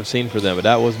that I've seen for them, but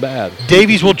that was bad.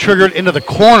 Davies will trigger it into the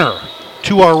corner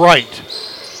to our right.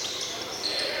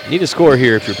 You need to score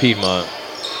here if you're Piedmont.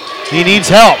 He needs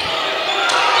help.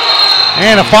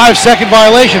 And a 5-second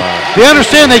violation. They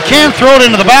understand they can throw it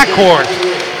into the backcourt.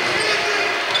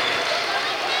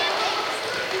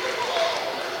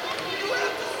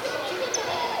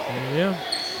 Yeah,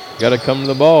 got to come to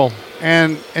the ball.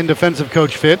 And in defensive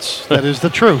coach Fitz, that is the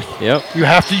truth. Yep.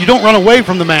 You don't run away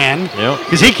from the man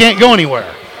because he can't go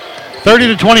anywhere.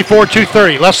 30-24,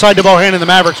 2:30. Left side to Bohannon, the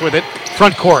Mavericks with it.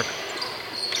 Front court.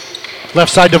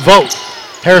 Left side to Vogt.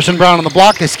 Harrison Brown on the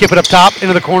block. They skip it up top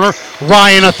into the corner.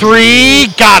 Ryan a 3.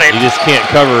 Got it. He just can't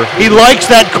cover. He likes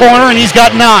that corner, and he's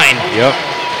got 9. Yep.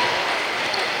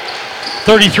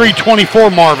 33-24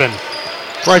 Marvin.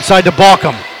 Right side to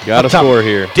Balkum. Got to score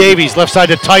here. Davies, left side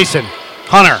to Tyson.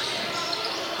 Hunter.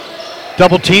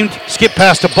 Double teamed. Skip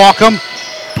pass to Balkum.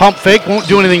 Pump fake. Won't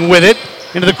do anything with it.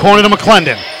 Into the corner to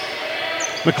McClendon.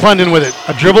 McClendon with it.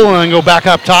 A dribble and then go back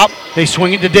up top. They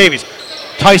swing it to Davies.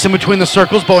 Tyson between the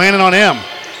circles. Bohannon on him.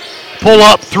 Pull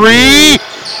up. 3.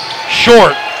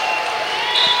 Short.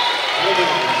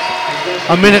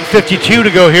 1:52 to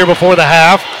go here before the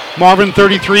half. Marvin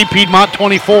 33, Piedmont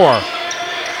 24.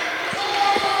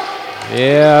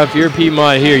 Yeah, if you're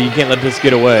Piedmont here, you can't let this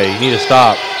get away. You need to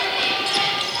stop.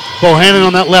 Bohannon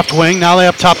on that left wing. Now they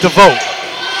up top to Vogt.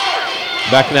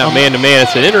 Back in that man-to-man.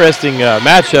 It's an interesting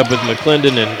matchup with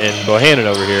McClendon and Bohannon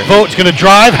over here. Vogt's going to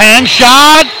drive, hang,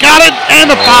 shot, got it, and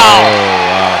the foul.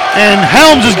 Wow. And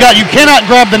Helms has got, you cannot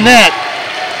grab the net.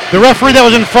 The referee that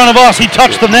was in front of us, he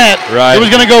touched the net. Right. It was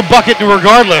going to go bucket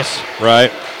regardless.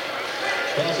 Right.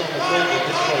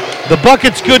 The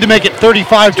bucket's good to make it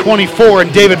 35-24,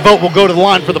 and David Vogt will go to the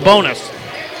line for the bonus.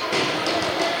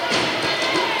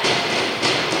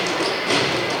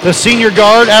 The senior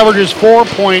guard averages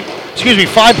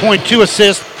 5.2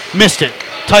 assists, missed it.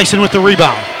 Tyson with the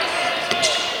rebound.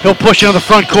 He'll push into the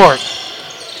front court.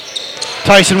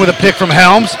 Tyson with a pick from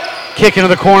Helms. Kick into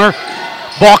the corner.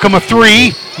 Balkum a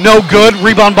 3, no good.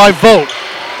 Rebound by Vogt.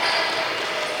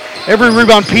 Every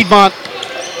rebound Piedmont,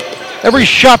 every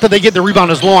shot that they get, the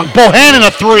rebound is long. Bohannon a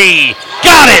 3,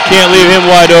 got it! Can't leave him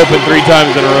wide open 3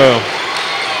 times in a row.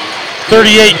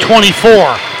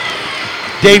 38-24.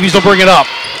 Davies will bring it up.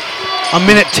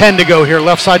 1:10 to go here.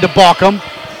 Left side to Balkum.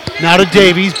 Now to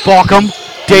Davies. Balkum.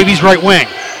 Davies right wing.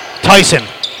 Tyson.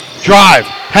 Drive.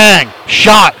 Hang.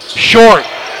 Shot. Short.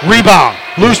 Rebound.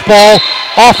 Loose ball.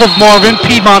 Off of Marvin.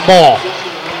 Piedmont ball.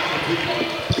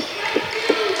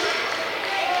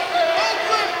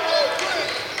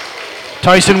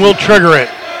 Tyson will trigger it.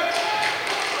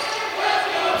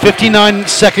 59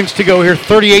 seconds to go here.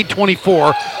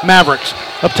 38-24. Mavericks.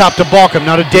 Up top to Balkum.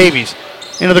 Now to Davies.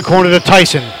 Into the corner to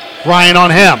Tyson. Ryan on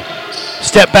him.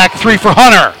 Step back 3 for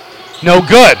Hunter. No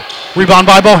good. Rebound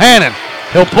by Bohannon.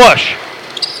 He'll push.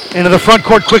 Into the front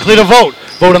court quickly to Vogt.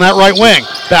 Vogt on that right wing.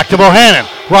 Back to Bohannon.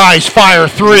 Rise, fire,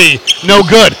 3. No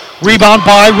good. Rebound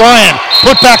by Ryan.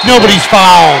 Put back, nobody's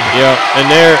fouled. Yeah, and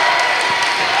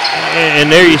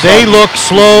there you They look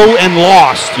slow and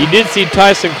lost. You did see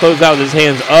Tyson close out with his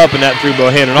hands up, and that threw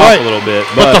Bohannon off a little bit.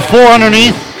 But the 4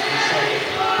 underneath.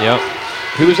 Yep.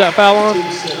 Who was that foul on?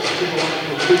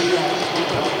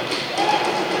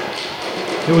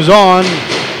 It was on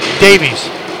Davies.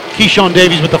 Keyshawn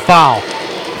Davies with the foul.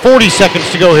 40 seconds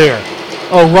to go here.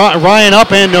 Oh, Ryan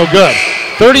up and no good.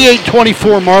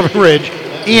 38-24 Marvin Ridge.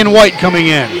 Ian White coming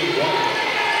in.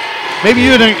 Maybe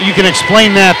you can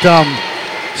explain that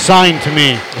sign to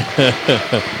me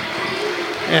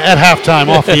at halftime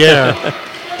off the air.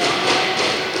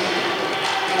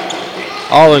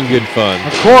 All in good fun.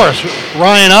 Of course.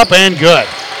 Ryan up and good.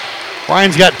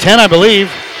 Ryan's got 10, I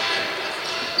believe.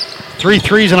 3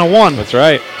 threes and a 1. That's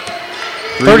right.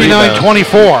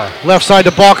 39-24. Left side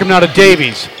to Balkum, now to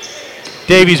Davies.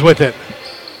 Davies with it.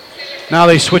 Now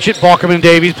they switch it. Balkum and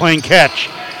Davies playing catch.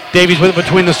 Davies with it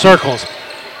between the circles.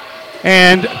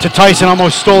 And to Tyson,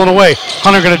 almost stolen away.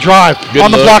 Hunter going to drive. Good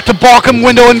on the look. block to Balkum,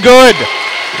 window and good.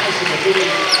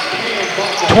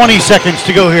 20 seconds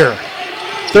to go here.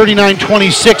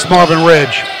 39-26 Marvin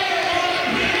Ridge.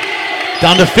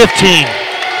 Down to 15.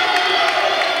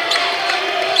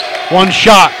 One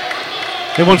shot.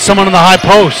 They want someone in the high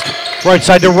post. Right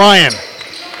side to Ryan.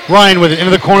 Ryan with it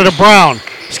into the corner to Brown.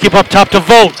 Skip up top to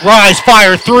Vogt. Rise,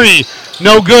 fire, 3.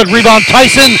 No good. Rebound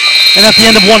Tyson. And at the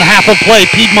end of one half of play,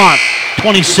 Piedmont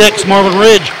 26, Marvin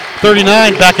Ridge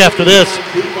 39. Back after this.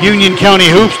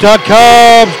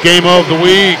 UnionCountyHoops.com's Game of the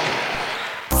Week.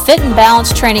 Fit and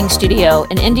Balance Training Studio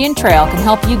in Indian Trail can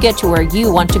help you get to where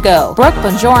you want to go. Brooke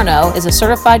Bongiorno is a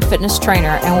certified fitness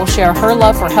trainer and will share her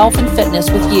love for health and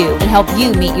fitness with you and help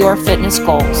you meet your fitness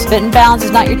goals. Fit and Balance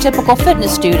is not your typical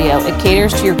fitness studio. It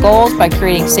caters to your goals by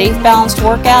creating safe, balanced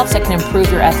workouts that can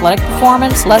improve your athletic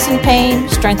performance, lessen pain,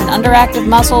 strengthen underactive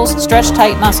muscles, stretch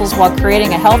tight muscles while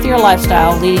creating a healthier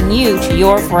lifestyle, leading you to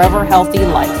your forever healthy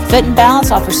life. Fit and Balance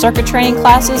offers circuit training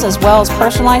classes as well as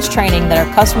personalized training that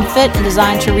are custom fit and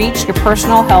designed to reach your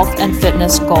personal health and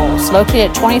fitness goals. Located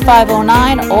at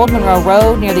 2509 Old Monroe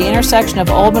Road near the intersection of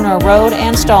Old Monroe Road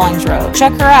and Stallings Road.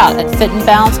 Check her out at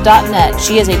fitandbalance.net.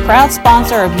 She is a proud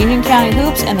sponsor of Union County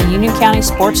Hoops and the Union County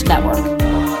Sports Network.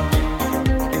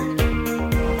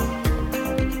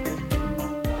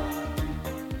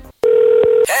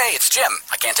 Hey, it's Jim.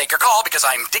 I can't take your call because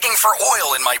I'm digging for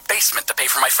oil in my basement to pay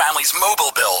for my family's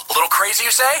mobile bill. A little crazy,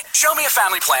 you say? Show me a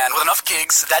family plan with enough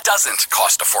gigs that doesn't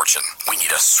cost a fortune. We need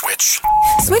a switch.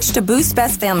 Switch to Boost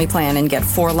Best Family Plan and get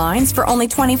 4 lines for only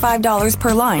 $25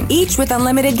 per line, each with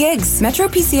unlimited gigs. Metro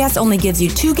PCS only gives you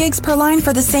 2 gigs per line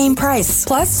for the same price.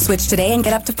 Plus, switch today and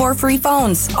get up to 4 free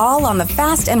phones, all on the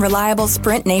fast and reliable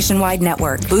Sprint nationwide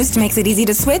network. Boost makes it easy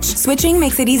to switch. Switching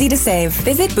makes it easy to save.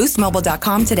 Visit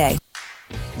boostmobile.com today.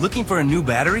 Looking for a new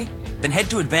battery? Then head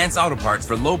to Advance Auto Parts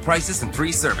for low prices and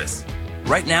free service.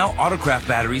 Right now, Autocraft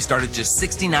batteries start at just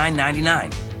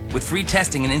 $69.99, with free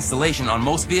testing and installation on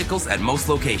most vehicles at most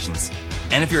locations.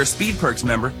 And if you're a Speed Perks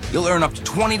member, you'll earn up to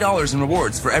 $20 in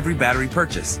rewards for every battery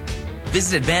purchase.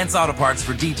 Visit Advance Auto Parts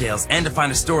for details and to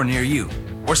find a store near you,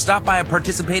 or stop by a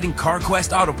participating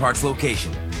CarQuest Auto Parts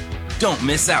location. Don't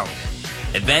miss out.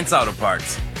 Advance Auto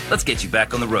Parts. Let's get you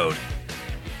back on the road.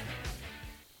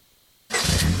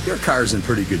 Your car's in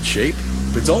pretty good shape.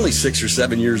 If it's only 6 or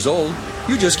 7 years old,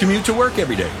 you just commute to work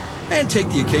every day and take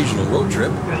the occasional road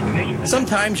trip.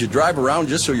 Sometimes you drive around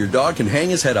just so your dog can hang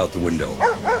his head out the window.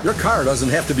 Your car doesn't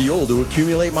have to be old to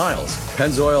accumulate miles.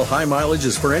 Pennzoil High Mileage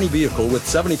is for any vehicle with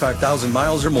 75,000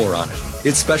 miles or more on it.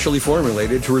 It's specially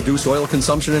formulated to reduce oil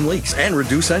consumption and leaks and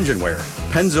reduce engine wear.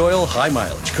 Pennzoil High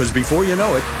Mileage, because before you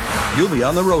know it, you'll be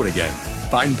on the road again.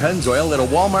 Find Pennzoil at a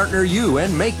Walmart near you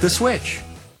and make the switch.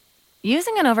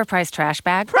 Using an overpriced trash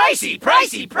bag? Pricey,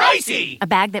 pricey, pricey! A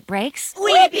bag that breaks?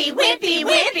 Whippy, whippy,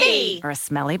 whippy! Or a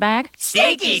smelly bag?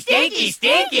 Stinky, stinky,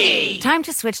 stinky! Time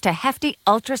to switch to Hefty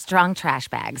Ultra Strong trash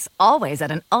bags, always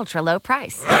at an ultra low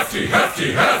price. Hefty,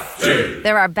 hefty, hefty!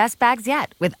 They're our best bags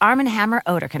yet, with Arm & Hammer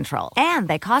odor control. And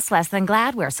they cost less than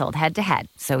Gladware sold head-to-head.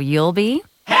 So you'll be...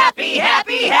 happy,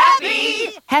 happy,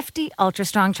 happy! Hefty Ultra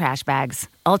Strong trash bags.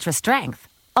 Ultra strength,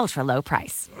 ultra low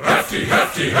price. Hefty,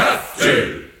 hefty,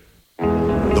 hefty!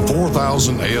 The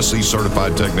 4,000 ASE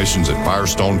certified technicians at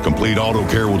Firestone Complete Auto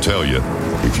Care will tell you,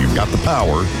 if you've got the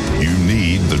power, you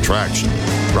need the traction.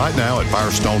 Right now at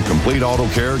Firestone Complete Auto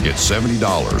Care, get $70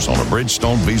 on a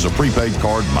Bridgestone Visa prepaid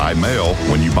card by mail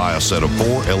when you buy a set of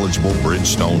 4 eligible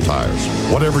Bridgestone tires.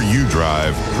 Whatever you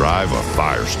drive, drive a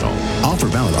Firestone. Offer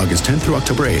valid August 10th through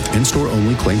October 8th. In-store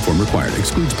only. Claim form required.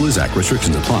 Excludes Blizzak.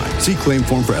 Restrictions apply. See claim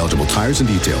form for eligible tires and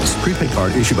details. Prepaid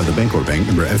card issued by the Bancorp Bank,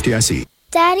 member FDIC.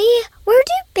 Daddy, where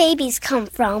do babies come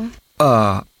from?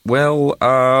 Honey?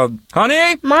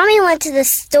 Mommy went to the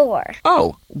store.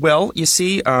 Oh, well, you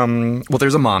see,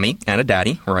 there's a mommy and a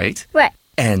daddy, right? Right.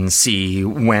 And see,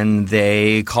 when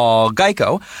they call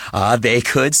Geico, they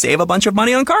could save a bunch of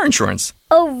money on car insurance.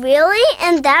 Oh, really?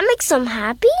 And that makes them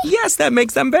happy? Yes, that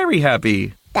makes them very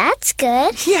happy. That's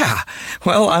good. Yeah.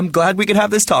 Well, I'm glad we could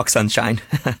have this talk, Sunshine.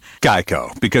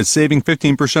 Geico, because saving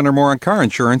 15% or more on car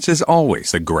insurance is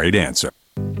always a great answer.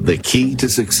 The key to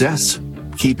success?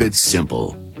 Keep it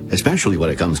simple, especially when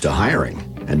it comes to hiring.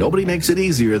 And nobody makes it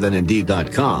easier than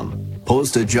Indeed.com.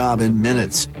 Post a job in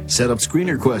minutes. Set up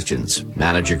screener questions.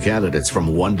 Manage your candidates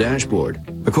from one dashboard.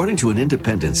 According to an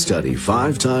independent study,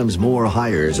 5 times more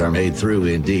hires are made through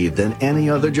Indeed than any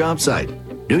other job site.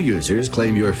 New users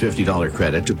claim your $50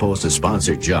 credit to post a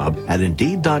sponsored job at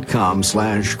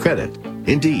Indeed.com/credit.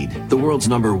 Indeed, the world's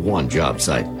 #1 job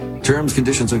site. Terms,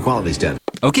 conditions, and quality standards.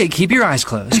 Okay, keep your eyes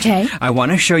closed. Okay. I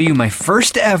want to show you my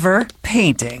first ever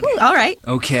painting. Ooh, all right.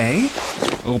 Okay.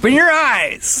 Open your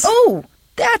eyes. Oh,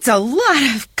 that's a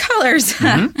lot of colors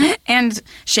and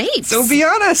shapes. So be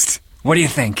honest. What do you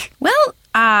think? Well,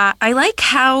 I like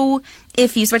how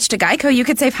if you switch to Geico, you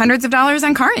could save hundreds of dollars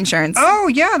on car insurance. Oh,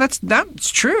 yeah,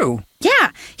 that's true. Yeah.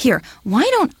 Here, why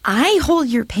don't I hold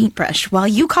your paintbrush while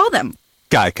you call them?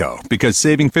 Geico, because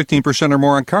saving 15% or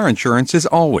more on car insurance is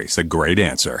always a great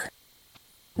answer.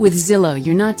 With Zillow,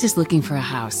 you're not just looking for a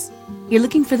house. You're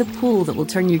looking for the pool that will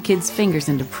turn your kids' fingers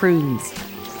into prunes.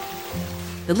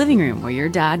 The living room where your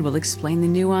dad will explain the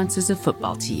nuances of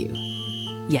football to you.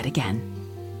 Yet again.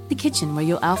 the kitchen where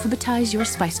you'll alphabetize your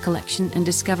spice collection and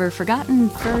discover forgotten,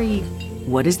 furry,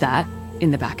 what is that,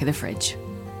 in the back of the fridge.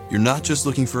 You're not just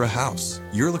looking for a house.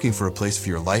 You're looking for a place for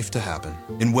your life to happen.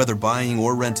 And whether buying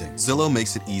or renting, Zillow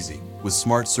makes it easy with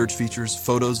smart search features,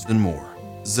 photos, and more.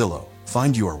 Zillow,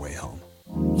 find your way home.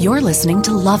 You're listening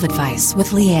to Love Advice with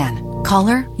Leanne.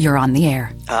 Caller, you're on the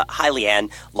air. Hi, Leanne.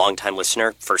 Long-time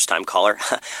listener, first-time caller.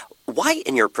 Why,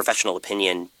 in your professional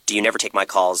opinion, do you never take my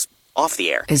calls off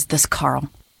the air? Is this Carl?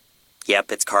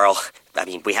 Yep, it's Carl. I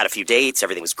mean, we had a few dates.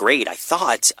 Everything was great. I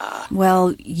thought,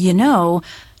 Well, you know,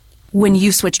 when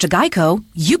you switch to Geico,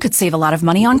 you could save a lot of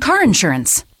money on car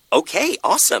insurance. Okay,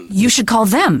 awesome. You should call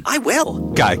them. I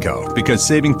will. Geico, because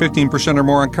saving 15% or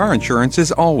more on car insurance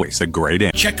is always a great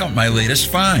answer. Check out my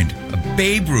latest find, a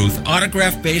Babe Ruth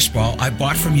autographed baseball I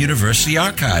bought from University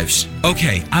Archives.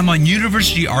 Okay, I'm on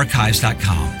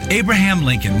universityarchives.com. Abraham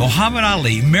Lincoln, Muhammad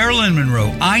Ali, Marilyn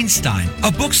Monroe, Einstein,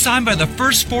 a book signed by the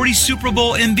first 40 Super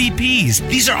Bowl MVPs.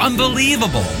 These are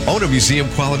unbelievable. Own a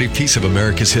museum-quality piece of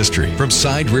America's history, from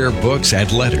signed rare books and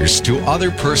letters to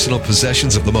other personal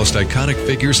possessions of the most iconic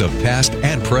figures of past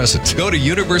and present. Go to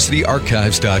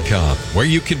universityarchives.com, where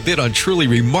you can bid on truly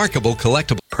remarkable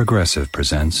collectibles. Progressive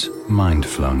presents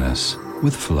Mindfulness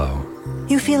with Flow.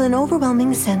 You feel an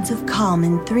overwhelming sense of calm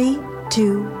in 3,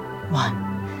 2, 1.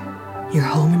 Your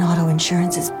home and auto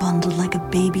insurance is bundled like a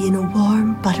baby in a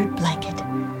warm, buttered blanket.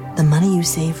 The money you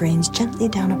save rains gently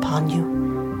down upon you,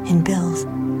 in bills,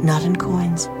 not in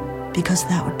coins, because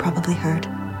that would probably hurt.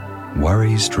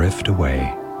 Worries drift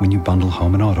away when you bundle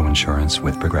home and auto insurance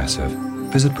with Progressive.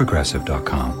 Visit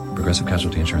Progressive.com. Progressive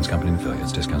Casualty Insurance Company and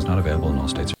affiliates. Discounts not available in all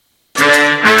states.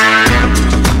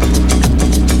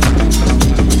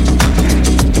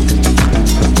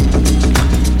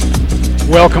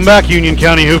 Welcome back,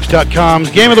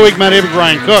 UnionCountyHoops.com's Game of the Week. Matt Abick,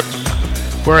 Ryan Cook.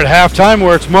 We're at halftime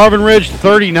where it's Marvin Ridge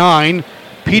 39,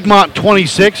 Piedmont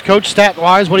 26. Coach,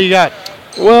 stat-wise, what do you got?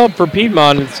 Well, for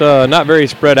Piedmont, it's not very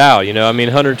spread out. You know, I mean,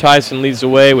 Hunter Tyson leads the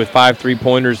way with 5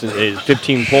 3-pointers and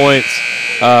 15 points.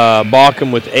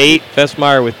 Balkum with 8,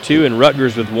 Fessmeyer with 2, and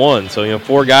Rutgers with 1. So, you know,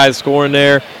 4 guys scoring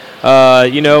there.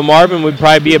 You know, Marvin would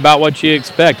probably be about what you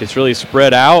expect. It's really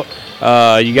spread out.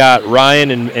 You got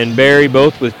Ryan and Barry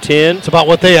both with 10. It's about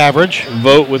what they average.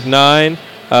 Vogt with 9.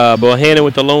 Bohannon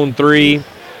with the lone 3.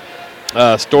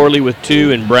 Storley with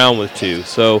 2, and Brown with 2.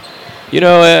 So, you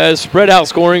know, spread out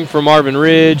scoring for Marvin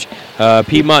Ridge.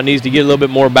 Piedmont needs to get a little bit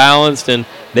more balanced, and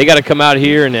they got to come out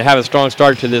here and have a strong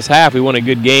start to this half. We want a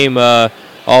good game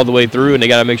all the way through, and they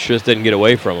got to make sure this doesn't get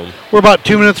away from them. We're about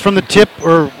 2 minutes from the tip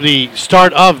or the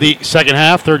start of the second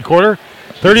half, third quarter.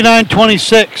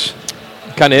 39-26.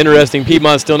 Kind of interesting.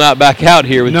 Piedmont's still not back out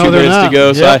here with 2 minutes to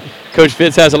go. So Coach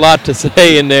Fitz has a lot to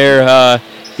say in there.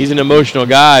 He's an emotional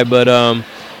guy, but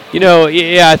you know,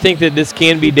 yeah, I think that this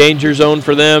can be danger zone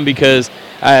for them because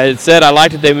I said I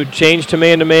liked that they changed to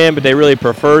man-to-man, but they really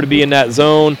prefer to be in that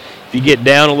zone. If you get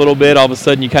down a little bit, all of a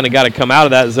sudden you kind of got to come out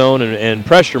of that zone and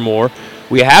pressure more.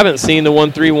 We haven't seen the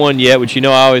 1-3-1 yet, which you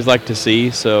know I always like to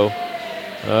see, so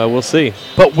we'll see.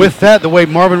 But with that, the way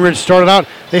Marvin Ridge started out,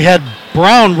 they had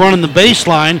Brown running the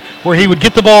baseline where he would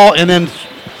get the ball and then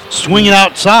swing it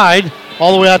outside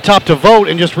all the way out top to Vogt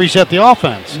and just reset the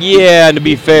offense. Yeah, and to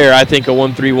be fair, I think a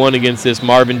 1-3-1 against this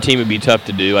Marvin team would be tough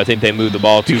to do. I think they move the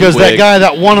ball too quick. Because that guy,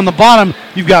 that one on the bottom,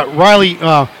 you've got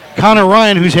Connor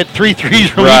Ryan, who's hit 3 threes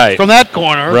from that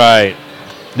corner. Right.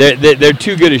 They're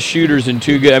too good as shooters and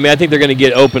too good. I mean, I think they're going to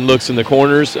get open looks in the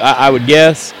corners, I would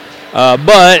guess.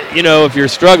 But, you know, if you're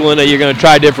struggling, you're going to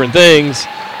try different things.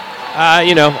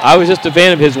 You know, I was just a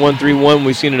fan of his 1-3-1.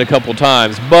 We've seen it a couple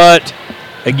times. But,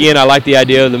 again, I like the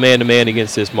idea of the man-to-man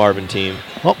against this Marvin team.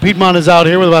 Well, Piedmont is out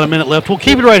here with about a minute left. We'll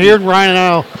keep it right here. Ryan and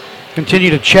I will continue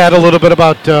to chat a little bit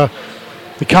about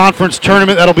the conference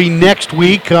tournament. That'll be next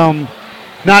week.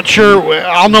 Not sure.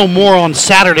 I'll know more on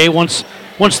Saturday once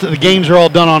the games are all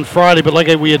done on Friday. But like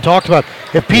we had talked about,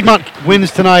 if Piedmont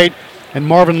wins tonight and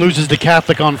Marvin loses to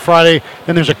Catholic on Friday,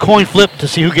 then there's a coin flip to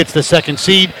see who gets the second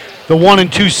seed. The 1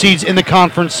 and 2 seeds in the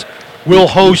conference will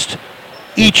host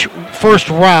each first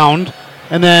round,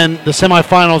 and then the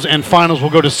semifinals and finals will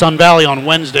go to Sun Valley on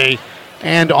Wednesday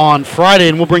and on Friday,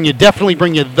 and we'll definitely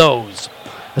bring you those.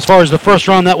 As far as the first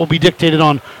round, that will be dictated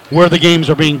on where the games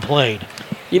are being played.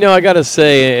 You know, I got to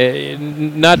say,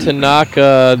 not to knock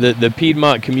the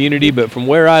Piedmont community, but from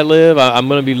where I live, I'm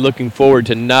going to be looking forward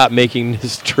to not making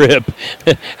this trip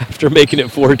after making it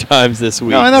 4 times this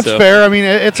week. No, and that's fair. I mean,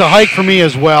 it's a hike for me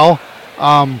as well.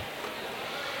 Wow.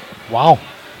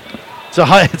 It's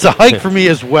a hike for me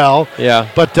as well. Yeah.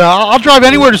 But I'll drive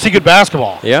anywhere to see good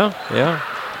basketball. Yeah, yeah.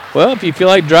 Well, if you feel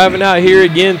like driving out here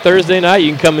again Thursday night,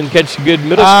 you can come and catch a good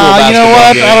middle school basketball You know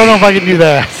what? game. I don't know if I can do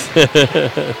that.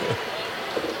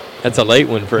 That's a late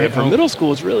one for middle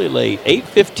school. It's really late.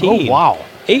 8:15. Oh, wow.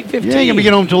 8:15. Yeah, you're going to be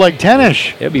getting home till like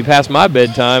 10-ish. It'll be past my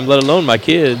bedtime, let alone my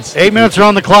kids. 8 minutes are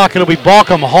on the clock. It'll be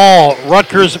Balkum, Hall,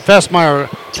 Rutgers, Fessmeyer,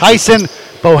 Tyson,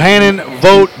 Bohannon,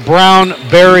 Vogt, Brown,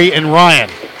 Berry, and Ryan.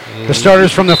 The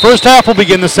starters from the first half will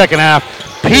begin the second half.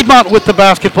 Piedmont with the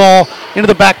basketball into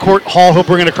the backcourt. Hall, he'll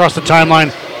bring it across the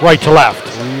timeline right to left.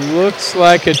 Looks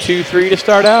like a 2-3 to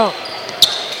start out.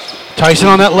 Tyson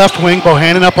on that left wing,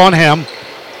 Bohannon up on him.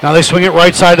 Now they swing it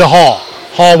right side to Hall.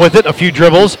 Hall with it, a few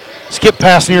dribbles. Skip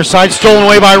pass near side, stolen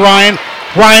away by Ryan.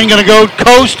 Ryan going to go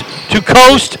coast to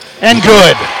coast, and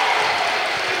good.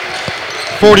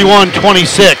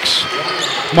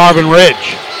 41-26. Marvin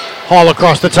Ridge. Hall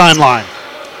across the timeline.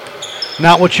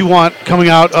 Not what you want coming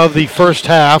out of the first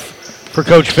half for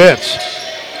Coach Fitz.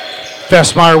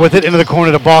 Fessmeyer with it into the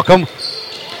corner to Balkum.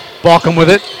 Balkum with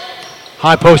it.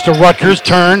 High post to Rutgers,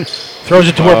 turn. Throws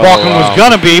it to where Balkum was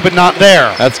going to be, but not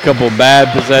there. That's a couple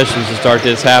bad possessions to start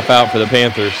this half out for the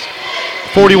Panthers.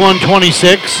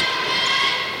 41-26.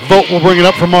 Vogt will bring it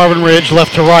up for Marvin Ridge,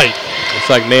 left to right. Looks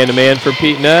like man-to-man for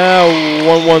Pete. Now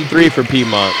 1-1-3 for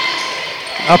Piedmont.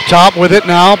 Up top with it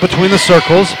now between the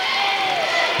circles.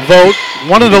 Vogt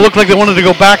wanted to look like they wanted to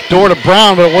go back door to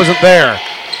Brown, but it wasn't there.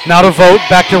 Now to Vogt,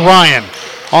 back to Ryan.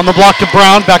 On the block to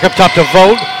Brown, back up top to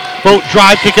Vogt. Vogt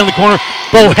drive, kick in the corner.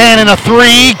 Bohannon a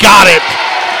three, got it.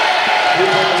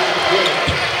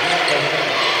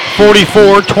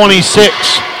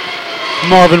 44-26.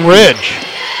 Marvin Ridge.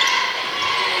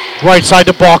 Right side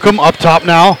to Balkum, up top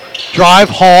now. Drive,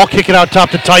 Hall, kick it out top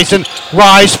to Tyson.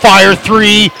 Rise, fire,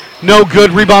 three, no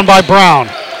good. Rebound by Brown.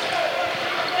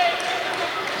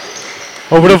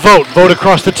 Over to Vogt. Vogt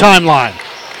across the timeline.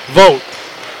 Vogt.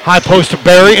 High post to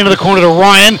Berry, into the corner to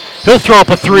Ryan. He'll throw up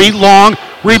a three, long.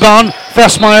 Rebound,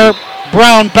 Fessmeyer.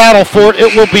 Brown battle for it.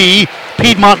 It will be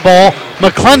Piedmont ball.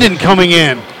 McClendon coming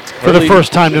in for the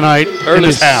first time tonight in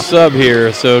this half. Sub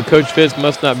here, so Coach Fitz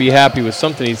must not be happy with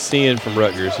something he's seeing from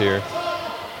Rutgers here.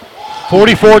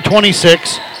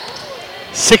 44-26.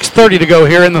 6:30 to go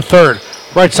here in the third.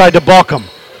 Right side to Balkum.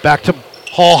 Back to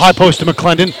Hall, high post to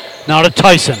McClendon. Now to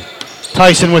Tyson.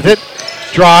 Tyson with it.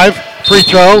 Drive, free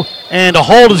throw, and a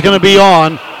hold is going to be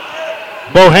on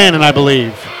Bohannon, I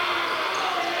believe.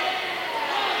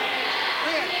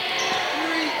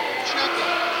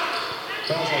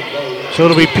 So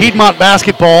it'll be Piedmont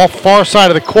basketball, far side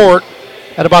of the court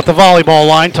at about the volleyball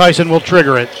line. Tyson will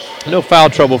trigger it. No foul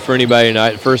trouble for anybody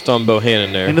tonight. First on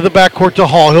Bohannon there. Into the backcourt to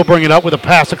Hall. He'll bring it up with a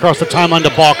pass across the timeline to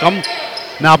Balkum.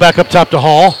 Now back up top to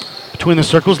Hall. Between the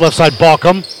circles, left side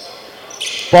Balkum.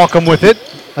 Balkum with it.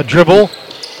 A dribble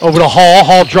over to Hall.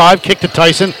 Hall drive, kick to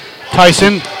Tyson.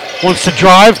 Tyson wants to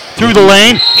drive through the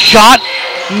lane. Shot.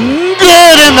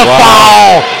 Good in the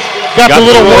foul. Got the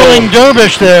little whirling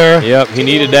dervish there. Yep, he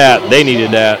needed that. They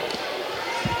needed that.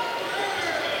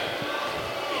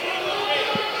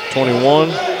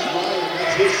 21.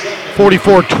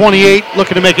 44-28,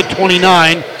 looking to make it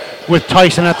 29 with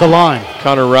Tyson at the line.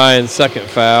 Connor Ryan's second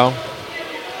foul.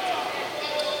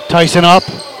 Tyson up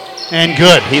and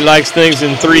good. He likes things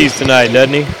in threes tonight,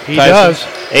 doesn't he? He does.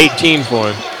 18 for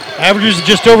him. Averages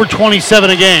just over 27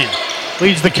 a game.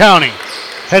 Leads the county.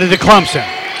 Headed to Clemson.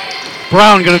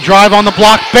 Brown going to drive on the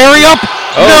block. Berry up.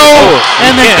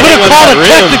 And they could have called a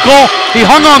technical. He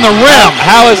hung on the rim.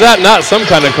 How is that not some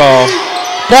kind of call?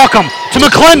 Balkum to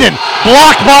McClendon.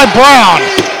 Blocked by Brown.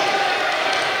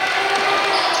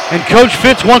 And Coach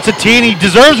Fitz wants a tee, and he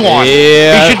deserves one.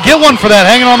 Yeah. He should get one for that,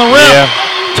 hanging on the rim. Yeah.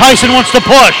 Tyson wants to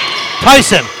push.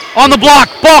 Tyson on the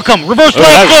block. Balkum. Reverse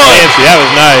layup. That was fancy. That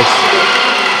was nice.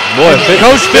 Boy,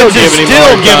 Coach Fitz is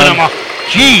still giving him a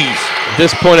jeez. At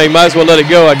this point, they might as well let it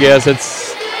go, I guess.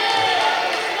 It's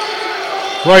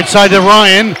right side to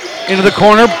Ryan. Into the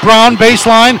corner. Brown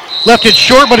baseline. Left it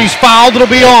short, but he's fouled. It'll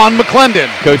be on McClendon.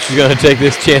 Coach is going to take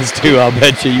this chance, too. I'll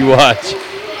bet you. You watch.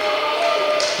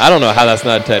 I don't know how that's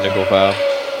not a technical foul.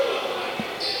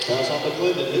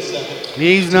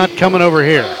 He's not coming over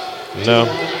here. No.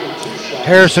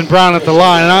 Harrison Brown at the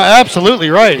line. Absolutely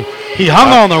right. He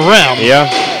hung on the rim. Yeah.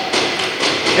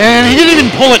 And he didn't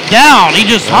even pull it down. He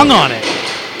just hung on it.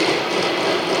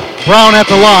 Brown at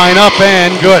the line, up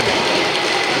and good.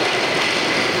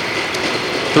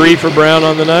 3 for Brown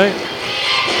on the night.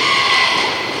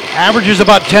 Averages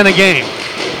about 10 a game.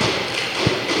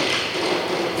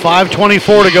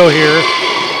 5:24 to go here.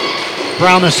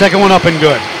 Brown the second one up and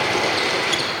good.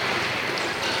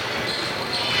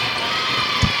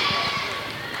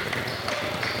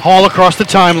 Hall across the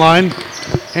timeline.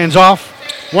 Hands off.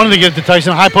 Wanted to get it to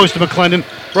Tyson. High post to McClendon.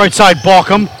 Right side,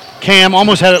 Balkum. Cam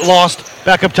almost had it lost.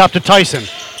 Back up top to Tyson.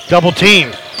 Double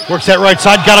team. Works that right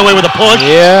side. Got away with a push.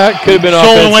 Yeah, could have been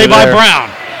stolen away by there. Brown.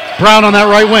 Brown on that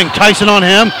right wing. Tyson on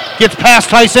him. Gets past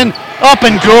Tyson. Up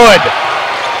and good.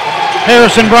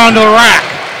 Harrison Brown to the rack.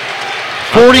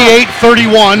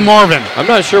 48-31 Marvin. I'm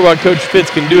not sure what Coach Fitz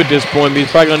can do at this point, but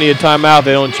he's probably going to need a timeout if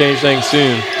they don't change things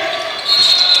soon.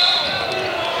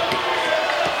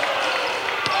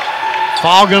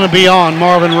 Foul going to be on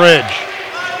Marvin Ridge.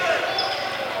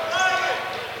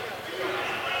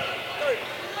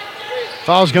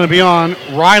 Foul's going to be on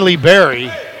Riley Berry.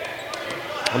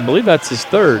 I believe that's his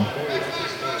third.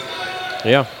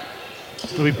 Yeah.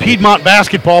 It'll be Piedmont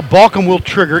basketball. Balkum will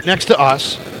trigger it next to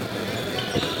us.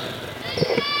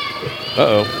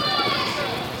 Uh-oh.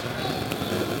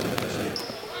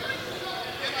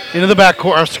 Into the back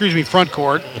court, front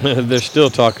court. They're still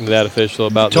talking to that official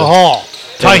about to Hall.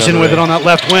 Tyson with it on that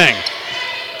left wing.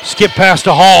 Skip pass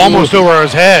to Hall, almost over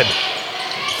his head.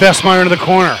 Fessmeyer into the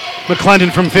corner.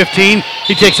 McClendon from 15.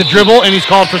 He takes a dribble, and he's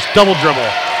called for double dribble.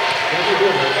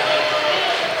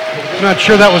 I'm not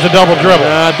sure that was a double dribble.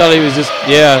 I thought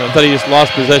he just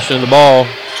lost possession of the ball.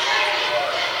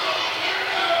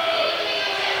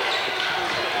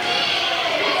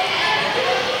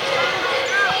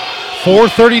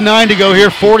 .439 to go here,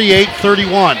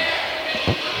 48-31.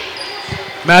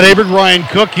 Matt Abert, Ryan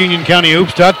Cook,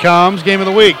 UnionCountyHoops.com's Game of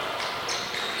the Week.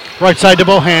 Right side to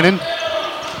Bohannon.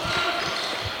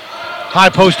 High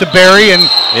post to Barry and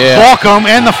Balkum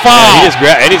and the foul.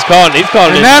 Yeah, he's calling and it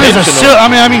that is intentional.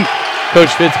 I mean,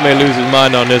 Coach Fitz may lose his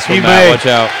mind on this one, Matt. Watch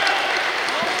out.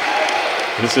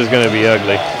 This is going to be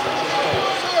ugly.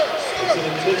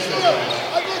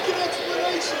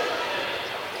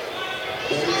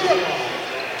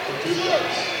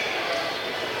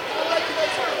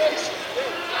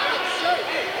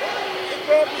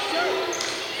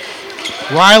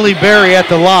 Riley Berry at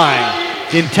the line.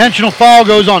 The intentional foul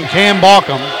goes on Cam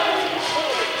Balkum.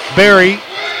 Berry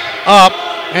up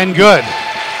and good.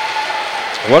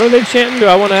 What are they chanting? Do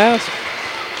I want to ask?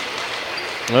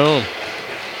 Oh.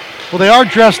 Well, they are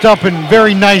dressed up in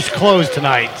very nice clothes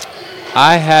tonight.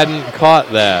 I hadn't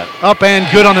caught that. Up and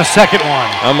good on the second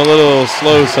one. I'm a little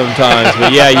slow sometimes,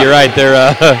 but yeah, you're right.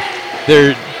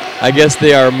 They're I guess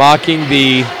they are mocking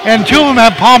the... And two of them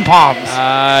have pom-poms.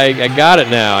 I got it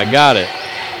now. I got it.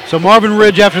 So Marvin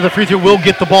Ridge, after the free throw, will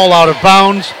get the ball out of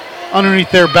bounds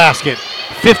underneath their basket.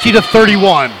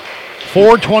 50-31.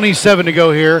 4:27 to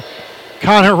go here.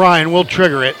 Connor Ryan will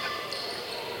trigger it.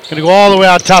 Going to go all the way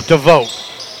out top to Vogt.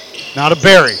 Now to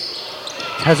Barry.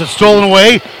 Has it stolen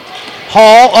away.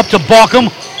 Hall up to Balkum.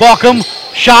 Balkum,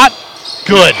 shot,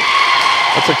 good.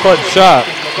 That's a clutch shot.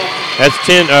 That's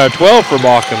 12 for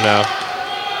Balkum now.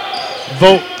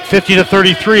 Vogt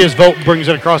 50-33 as Vogt brings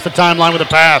it across the timeline with a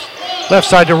pass. Left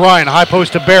side to Ryan. High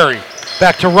post to Barry.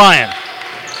 Back to Ryan.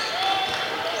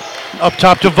 Up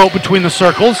top to Vogt between the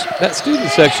circles. That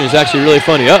student section is actually really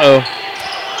funny. Uh-oh.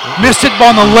 Missed it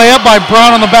on the layup by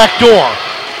Brown on the back door.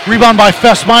 Rebound by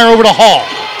Fessmeyer over to Hall.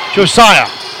 Josiah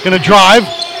going to drive,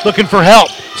 looking for help.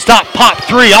 Stop, pop,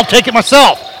 three. I'll take it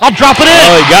myself. I'll drop it in.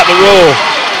 Oh, he got the roll.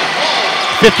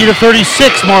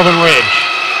 50-36, Marvin Ridge.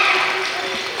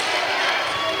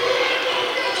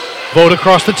 Vogt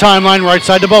across the timeline, right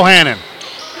side to Bohannon.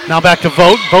 Now back to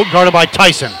Vogt. Vogt guarded by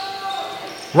Tyson.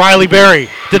 Riley Berry,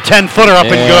 the 10-footer up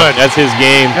and good. That's his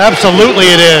game. Absolutely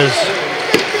it is.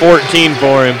 14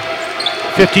 for him.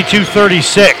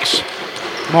 52-36.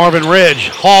 Marvin Ridge.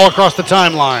 Hall across the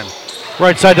timeline.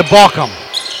 Right side to Balkum.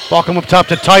 Balkum up top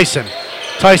to Tyson.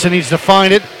 Tyson needs to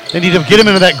find it. They need to get him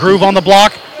into that groove on the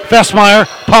block. Fessmeyer,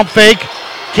 pump fake.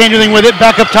 Can't do anything with it.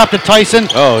 Back up top to Tyson.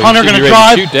 Oh, Hunter going to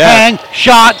drive, hang,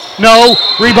 shot, no,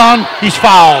 rebound. He's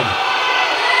fouled.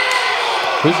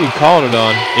 Who's he calling it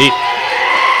on?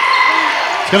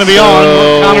 It's going to be on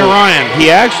Connor Ryan. He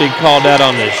actually called that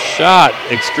on the shot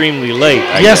extremely late.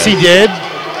 I guess he did.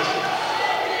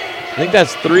 I think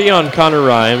that's 3 on Connor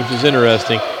Ryan, which is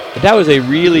interesting. But that was a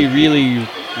really, really,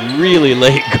 really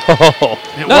late call.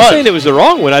 Not saying it was the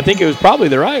wrong one. I think it was probably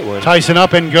the right one. Tyson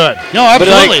up and good. No,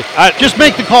 absolutely. Just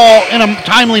make the call in a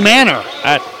timely manner.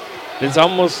 It's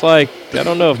almost like, I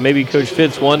don't know if maybe Coach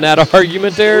Fitz won that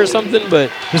argument there or something,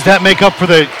 but... Does that make up for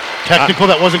the technical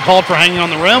that wasn't called for hanging on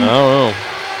the rim? I don't know.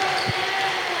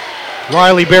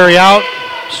 Riley Berry out.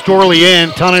 Storley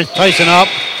in. Tyson up.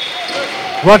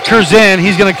 Rutgers in.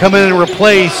 He's going to come in and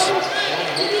replace...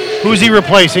 Who's he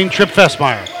replacing? Trip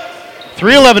Fessmeyer.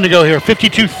 3:11 to go here.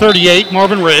 52-38,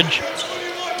 Marvin Ridge.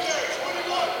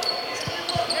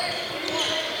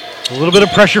 A little bit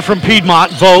of pressure from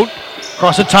Piedmont. Vogt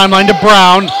across the timeline to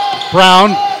Brown.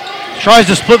 Brown Tries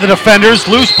to split the defenders.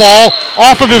 Loose ball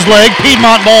off of his leg.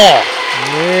 Piedmont ball.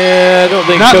 Yeah, I don't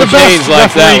think Not Coach the best Haynes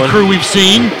likes that referee one. crew we've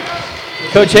seen.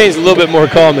 Coach Haynes is a little bit more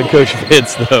calm than Coach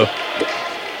Fitz, though.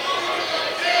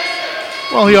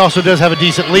 Well, he also does have a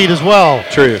decent lead as well.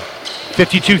 True.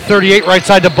 52-38, right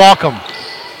side to Balkum.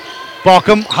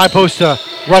 Balkum, high post to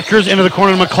Rutgers, into the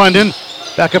corner to McClendon.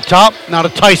 Back up top, now to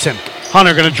Tyson.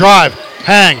 Hunter going to drive,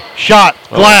 hang, shot,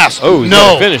 glass. Oh, he's no.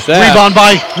 gotta finish that. Rebound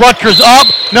by Rutgers up.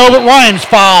 No, but Ryan's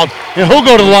fouled, and he'll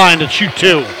go to the line to shoot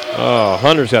 2. Oh,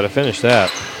 Hunter's got to finish that.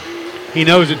 He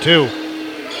knows it too.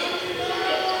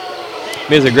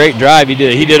 It was a great drive. He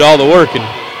did all the work. And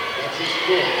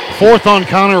 4th on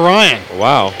Connor Ryan.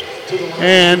 wow.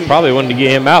 And probably wanted to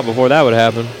get him out before that would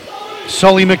happen.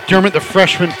 Sully McDermott, the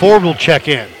freshman forward, will check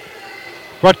in.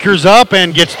 Rutgers up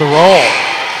and gets the roll.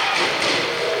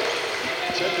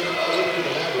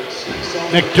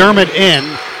 McDermott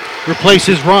in,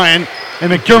 replaces Ryan,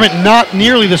 and McDermott not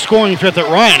nearly the scoring threat that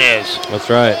Ryan is. That's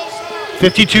right.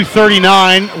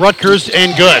 52-39, Rutgers,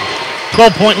 and good.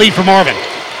 12-point lead for Marvin.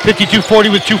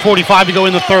 52-40 with 2:45 to go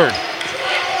in the third.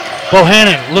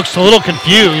 Bohannon looks a little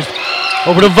confused.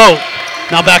 Over to Vogt.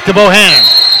 Now back to Bohannon.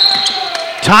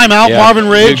 Timeout, Yeah, Marvin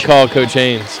Ridge. Good call, Coach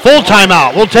Haynes. Full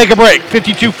timeout. We'll take a break.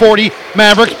 52-40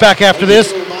 Mavericks. Back after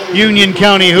this.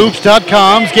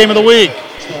 UnionCountyHoops.com's Game of the Week.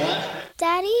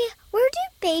 Daddy, where do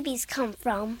babies come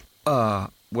from? Honey?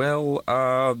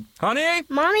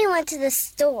 Mommy went to the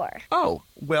store. Oh,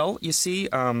 well, you see,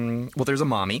 there's a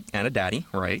mommy and a daddy,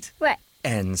 right? Right.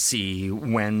 And see,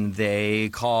 when they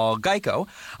call Geico,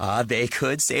 they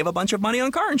could save a bunch of money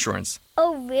on car insurance.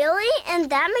 Oh, really?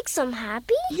 And that makes them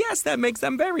happy? Yes, that makes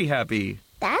them very happy.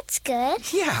 That's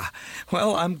good. Yeah.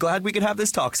 Well, I'm glad we could have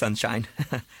this talk, Sunshine.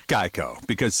 Geico,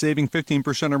 because saving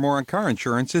 15% or more on car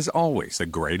insurance is always a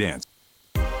great answer.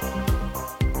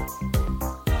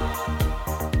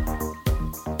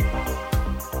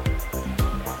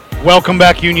 Welcome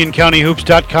back,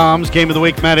 UnionCountyHoops.com's Game of the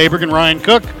Week. Matt Aberg, Ryan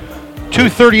Cook.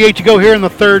 2:38 to go here in the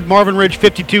third. Marvin Ridge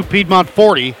 52, Piedmont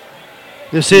 40.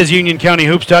 This is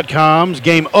UnionCountyHoops.com's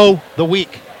Game of the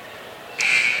Week.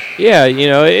 Yeah,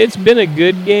 it's been a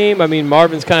good game. I mean,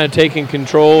 Marvin's kind of taken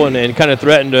control and kind of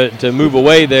threatened to move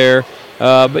away there.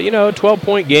 But,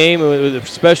 12-point game,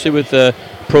 especially with a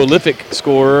prolific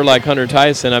scorer like Hunter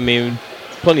Tyson. I mean,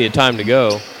 plenty of time to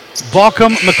go.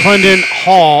 Balkum, McClendon,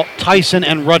 Hall, Tyson,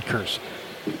 and Rutgers.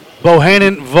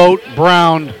 Bohannon, Vogt,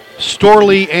 Brown,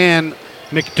 Storley, and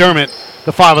McDermott,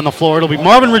 the 5 on the floor. It'll be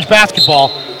Marvin Ridge basketball.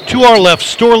 To our left,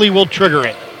 Storley will trigger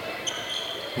it.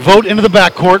 Vogt into the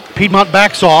backcourt. Piedmont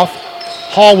backs off.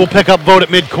 Hall will pick up Vogt at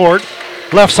midcourt.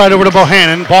 Left side over to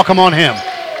Bohannon. Balkum on him.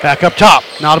 Back up top.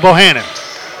 Now to Bohannon.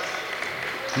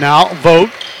 Now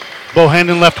Vogt.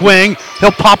 Bohannon left wing.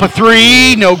 He'll pop a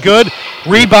 3. No good.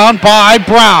 Rebound by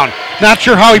Brown. Not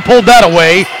sure how he pulled that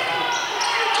away.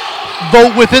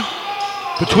 Vogt with it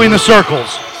between the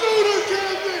circles.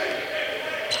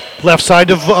 Left side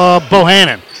to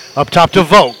Bohannon. Up top to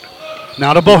Vogt.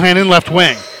 Now to Bohannon, left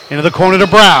wing. Into the corner to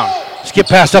Brown. Skip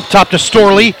pass up top to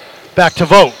Storley. Back to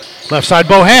Vogt. Left side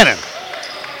Bohannon.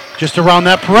 Just around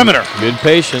that perimeter. Good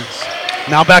patience.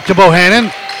 Now back to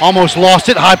Bohannon. Almost lost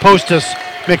it. High post to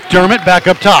McDermott. Back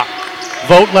up top.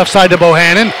 Vogt left side to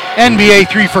Bohannon. NBA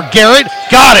 3 for Garrett.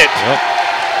 Got it.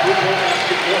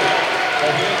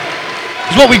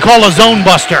 It's what we call a zone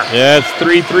buster. Yeah, it's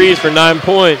 3 threes for 9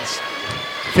 points.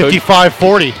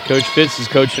 55-40. Coach Fitz is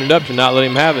coaching it up to not let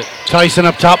him have it. Tyson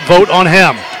up top, Vogt on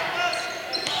him.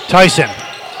 Tyson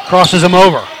crosses him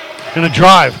over. Gonna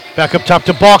drive. Back up top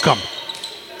to Balkum.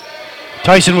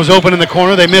 Tyson was open in the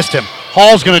corner. They missed him.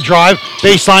 Hall's gonna drive.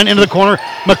 Baseline into the corner.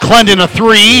 McClendon a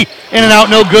 3. In and out,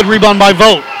 no good. Rebound by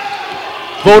Vogt.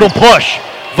 Vogt will push.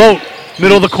 Vogt,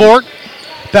 middle of the court.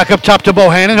 Back up top to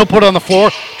Bohannon. He'll put it on the floor.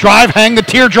 Drive, hang the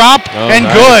teardrop, and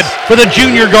nice. Good for the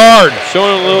junior guard.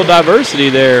 Showing a little diversity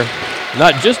there.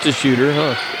 Not just a shooter,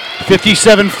 huh?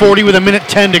 57-40 with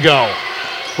 1:10 to go.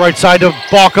 Right side to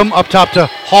Balkum, up top to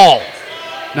Hall.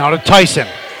 Now to Tyson.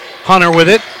 Hunter with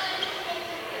it.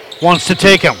 Wants to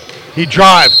take him. He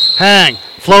drive, hang,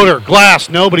 floater, glass.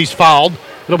 Nobody's fouled.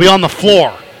 It'll be on the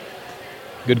floor.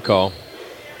 Good call.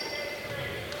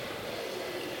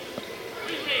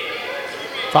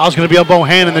 Foul's going to be on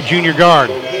Bohannon, the junior guard.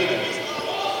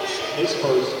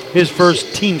 His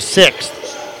first, team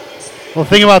 6th. Well, the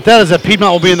thing about that is that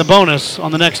Piedmont will be in the bonus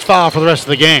on the next foul for the rest of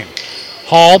the game.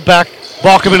 Hall back,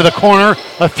 Balkum into the corner,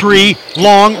 a 3,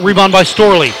 long, rebound by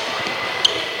Storley.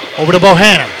 Over to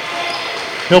Bohannon.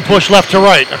 He'll push left to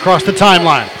right, across the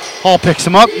timeline. Hall picks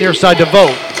him up, near side to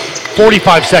Vogt.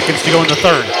 45 seconds to go in the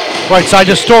third. Right side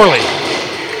to Storley.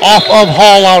 Off of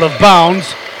Hall, out of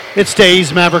bounds. It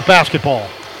stays Maverick basketball.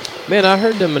 Man, I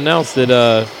heard them announce that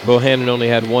Bohannon only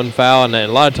had one foul, and a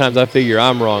lot of times I figure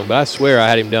I'm wrong, but I swear I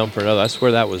had him down for another. I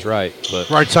swear that was right. But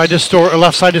Right side to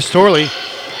left side to Storley.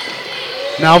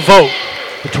 Now Vogt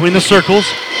between the circles.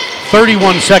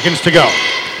 31 seconds to go.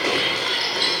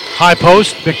 High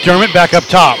post, McDermott back up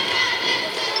top.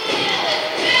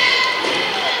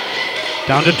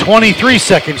 Down to 23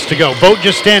 seconds to go. Vogt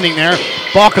just standing there.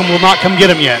 Balkum will not come get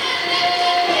him yet.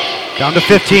 Down to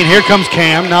 15. Here comes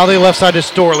Cam. Now the left side to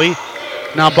Storley.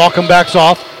 Now Balkum backs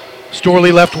off.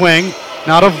 Storley left wing.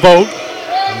 Now to Vogt.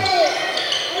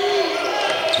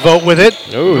 Vogt with it.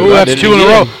 Ooh, that's two in a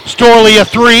row. Storley a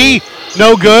three.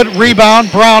 No good.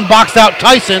 Rebound. Brown boxed out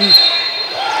Tyson.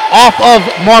 Off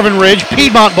of Marvin Ridge.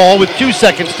 Piedmont ball with 2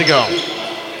 seconds to go.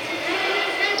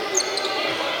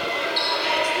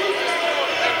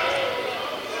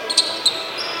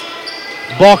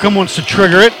 Balkum wants to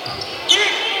trigger it.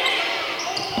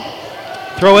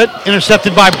 Throw it.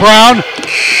 Intercepted by Brown.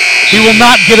 He will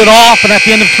not get it off, and at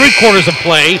the end of 3/4 of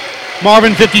play,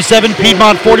 Marvin 57,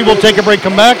 Piedmont 40. We'll take a break,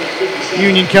 come back.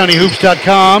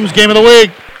 UnionCountyHoops.com's Game of the Week.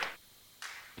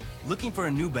 Looking for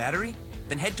a new battery?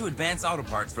 Then head to Advance Auto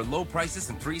Parts for low prices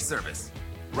and free service.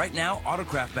 Right now,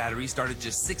 Autocraft batteries start at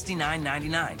just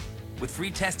 $69.99, with free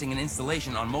testing and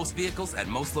installation on most vehicles at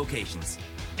most locations.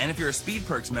 And if you're a Speed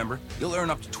Perks member, you'll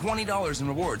earn up to $20 in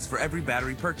rewards for every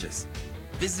battery purchase.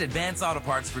 Visit Advance Auto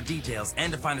Parts for details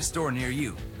and to find a store near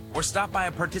you, or stop by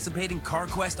a participating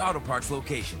CarQuest Auto Parts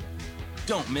location.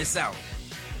 Don't miss out.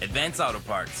 Advance Auto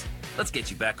Parts. Let's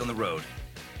get you back on the road.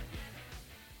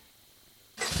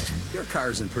 Your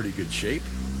car's in pretty good shape.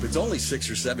 If it's only 6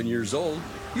 or 7 years old,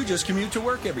 you just commute to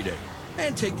work every day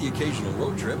and take the occasional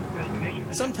road trip.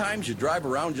 Sometimes you drive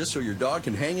around just so your dog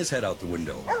can hang his head out the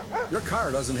window. Your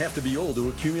car doesn't have to be old to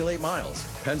accumulate miles.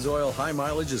 Pennzoil High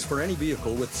Mileage is for any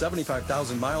vehicle with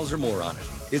 75,000 miles or more on it.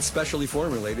 It's specially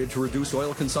formulated to reduce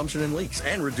oil consumption and leaks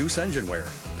and reduce engine wear.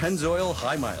 Pennzoil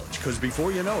High Mileage, because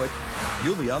before you know it,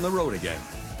 you'll be on the road again.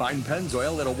 Find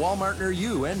Pennzoil at a Walmart near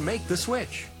you and make the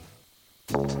switch.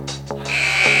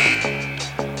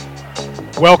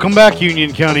 Welcome back,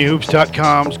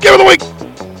 UnionCountyHoops.com's Game of the Week.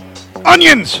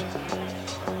 Onions.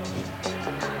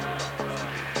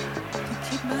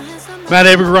 Matt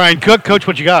Avery, Ryan Cook. Coach,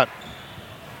 what you got?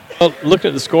 Well, looking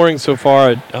at the scoring so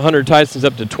far, Hunter Tyson's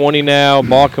up to 20 now,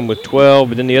 Balkum with 12,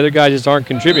 but then the other guys just aren't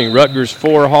contributing. Rutgers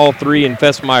 4, Hall 3, and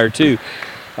Fessmeyer 2.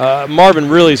 Marvin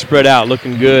really spread out,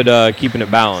 looking good, keeping it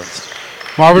balanced.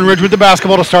 Marvin Ridge with the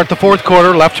basketball to start the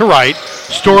 4/4, left to right.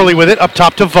 Storley with it, up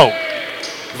top to Vogt.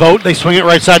 Vogt, they swing it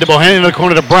right side to Bohannon, into the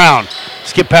corner to Brown.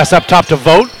 Skip pass up top to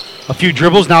Vogt. A few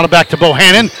dribbles, now to back to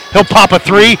Bohannon. He'll pop a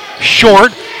three,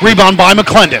 short. Rebound by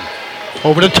McClendon.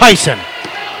 Over to Tyson.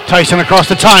 Tyson across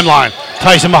the timeline.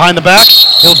 Tyson behind the back.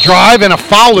 He'll drive, and a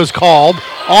foul is called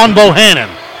on Bohannon.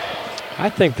 I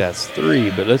think that's 3,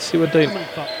 but let's see what they...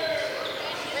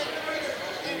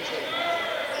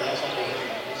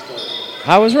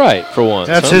 I was right for once.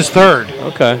 That's his third.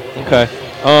 Okay.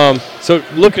 So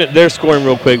looking at their scoring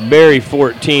real quick, Barry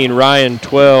 14, Ryan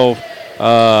 12,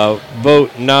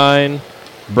 Vogt 9,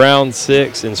 Brown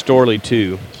 6, and Storley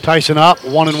 2. Tyson up,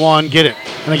 1-1, get it.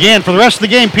 And again, for the rest of the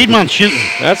game, Piedmont's shooting.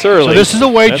 That's early. So this is a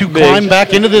way That's to big. climb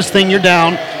back into this thing. You're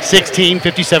down 16,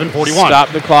 57-41. Stop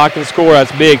the clock and score.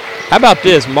 That's big. How about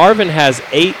this? Marvin has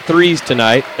 8 threes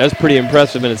tonight. That's pretty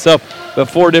impressive in itself.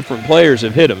 But 4 different players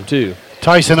have hit them, too.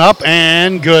 Tyson up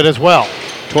and good as well.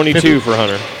 22 for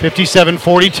Hunter.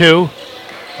 57-42.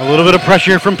 A little bit of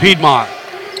pressure from Piedmont.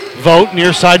 Vogt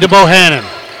near side to Bohannon.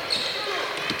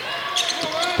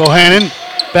 Bohannon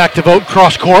back to Vogt,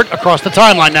 cross court, across the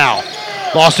timeline now.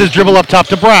 Lost his dribble up top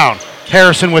to Brown.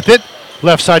 Harrison with it,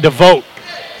 left side to Vogt.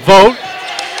 Vogt.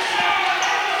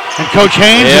 And Coach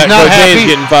Haynes is not Coach happy.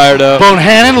 Haynes getting fired up.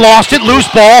 Bohannon lost it, loose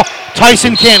ball.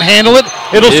 Tyson can't handle it.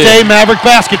 It'll stay Maverick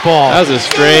basketball. That was a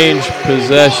strange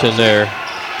possession there.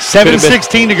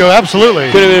 7:16 to go, absolutely.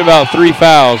 Could have been about 3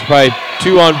 fouls, probably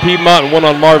 2 on Piedmont and 1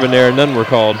 on Marvin there, and none were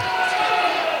called.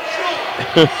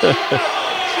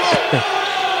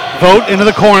 Vogt into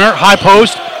the corner, high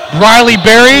post. Riley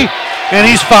Berry, and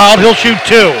he's fouled. He'll shoot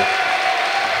 2.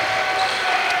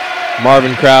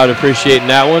 Marvin crowd appreciating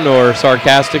that one, or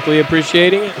sarcastically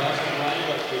appreciating it.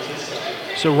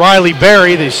 So Riley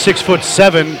Berry, the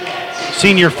 6'7"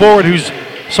 senior forward who's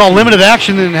saw limited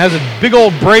action and has a big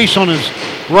old brace on his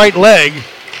right leg,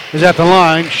 is at the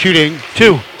line shooting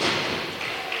 2.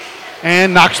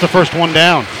 And knocks the first one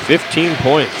down. 15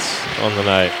 points on the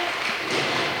night.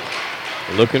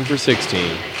 Looking for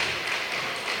 16.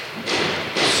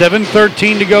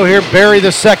 7:13 to go here. Berry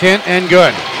the second, and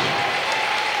good.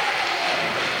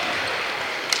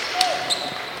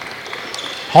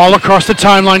 Hall across the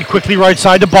timeline, quickly right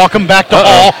side to Balkum, back to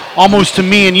Hall, almost to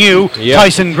me and you. Yep.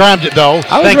 Tyson grabbed it, though.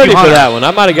 I was ready for that one.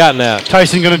 I might have gotten that.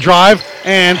 Tyson going to drive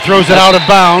and throws it out of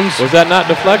bounds. Was that not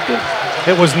deflected?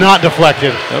 It was not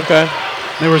deflected. Okay.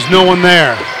 There was no one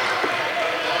there.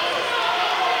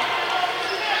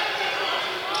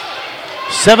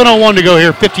 7:01 to go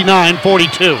here,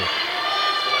 59-42.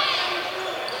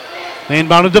 They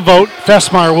inbounded to Vogt.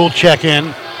 Fessmeyer will check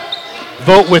in.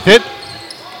 Vogt with it.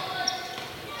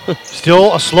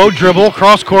 Still a slow dribble,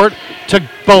 cross court to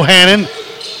Bohannon,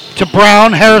 to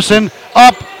Brown, Harrison,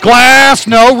 up, glass,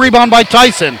 no, rebound by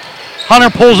Tyson. Hunter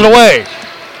pulls it away.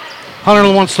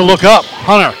 Hunter wants to look up.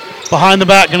 Hunter, behind the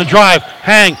back, going to drive,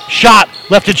 hang, shot,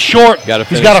 left it short. He's got to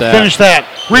finish that.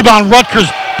 Rebound, Rutgers,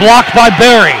 blocked by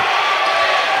Barry.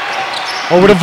 Over to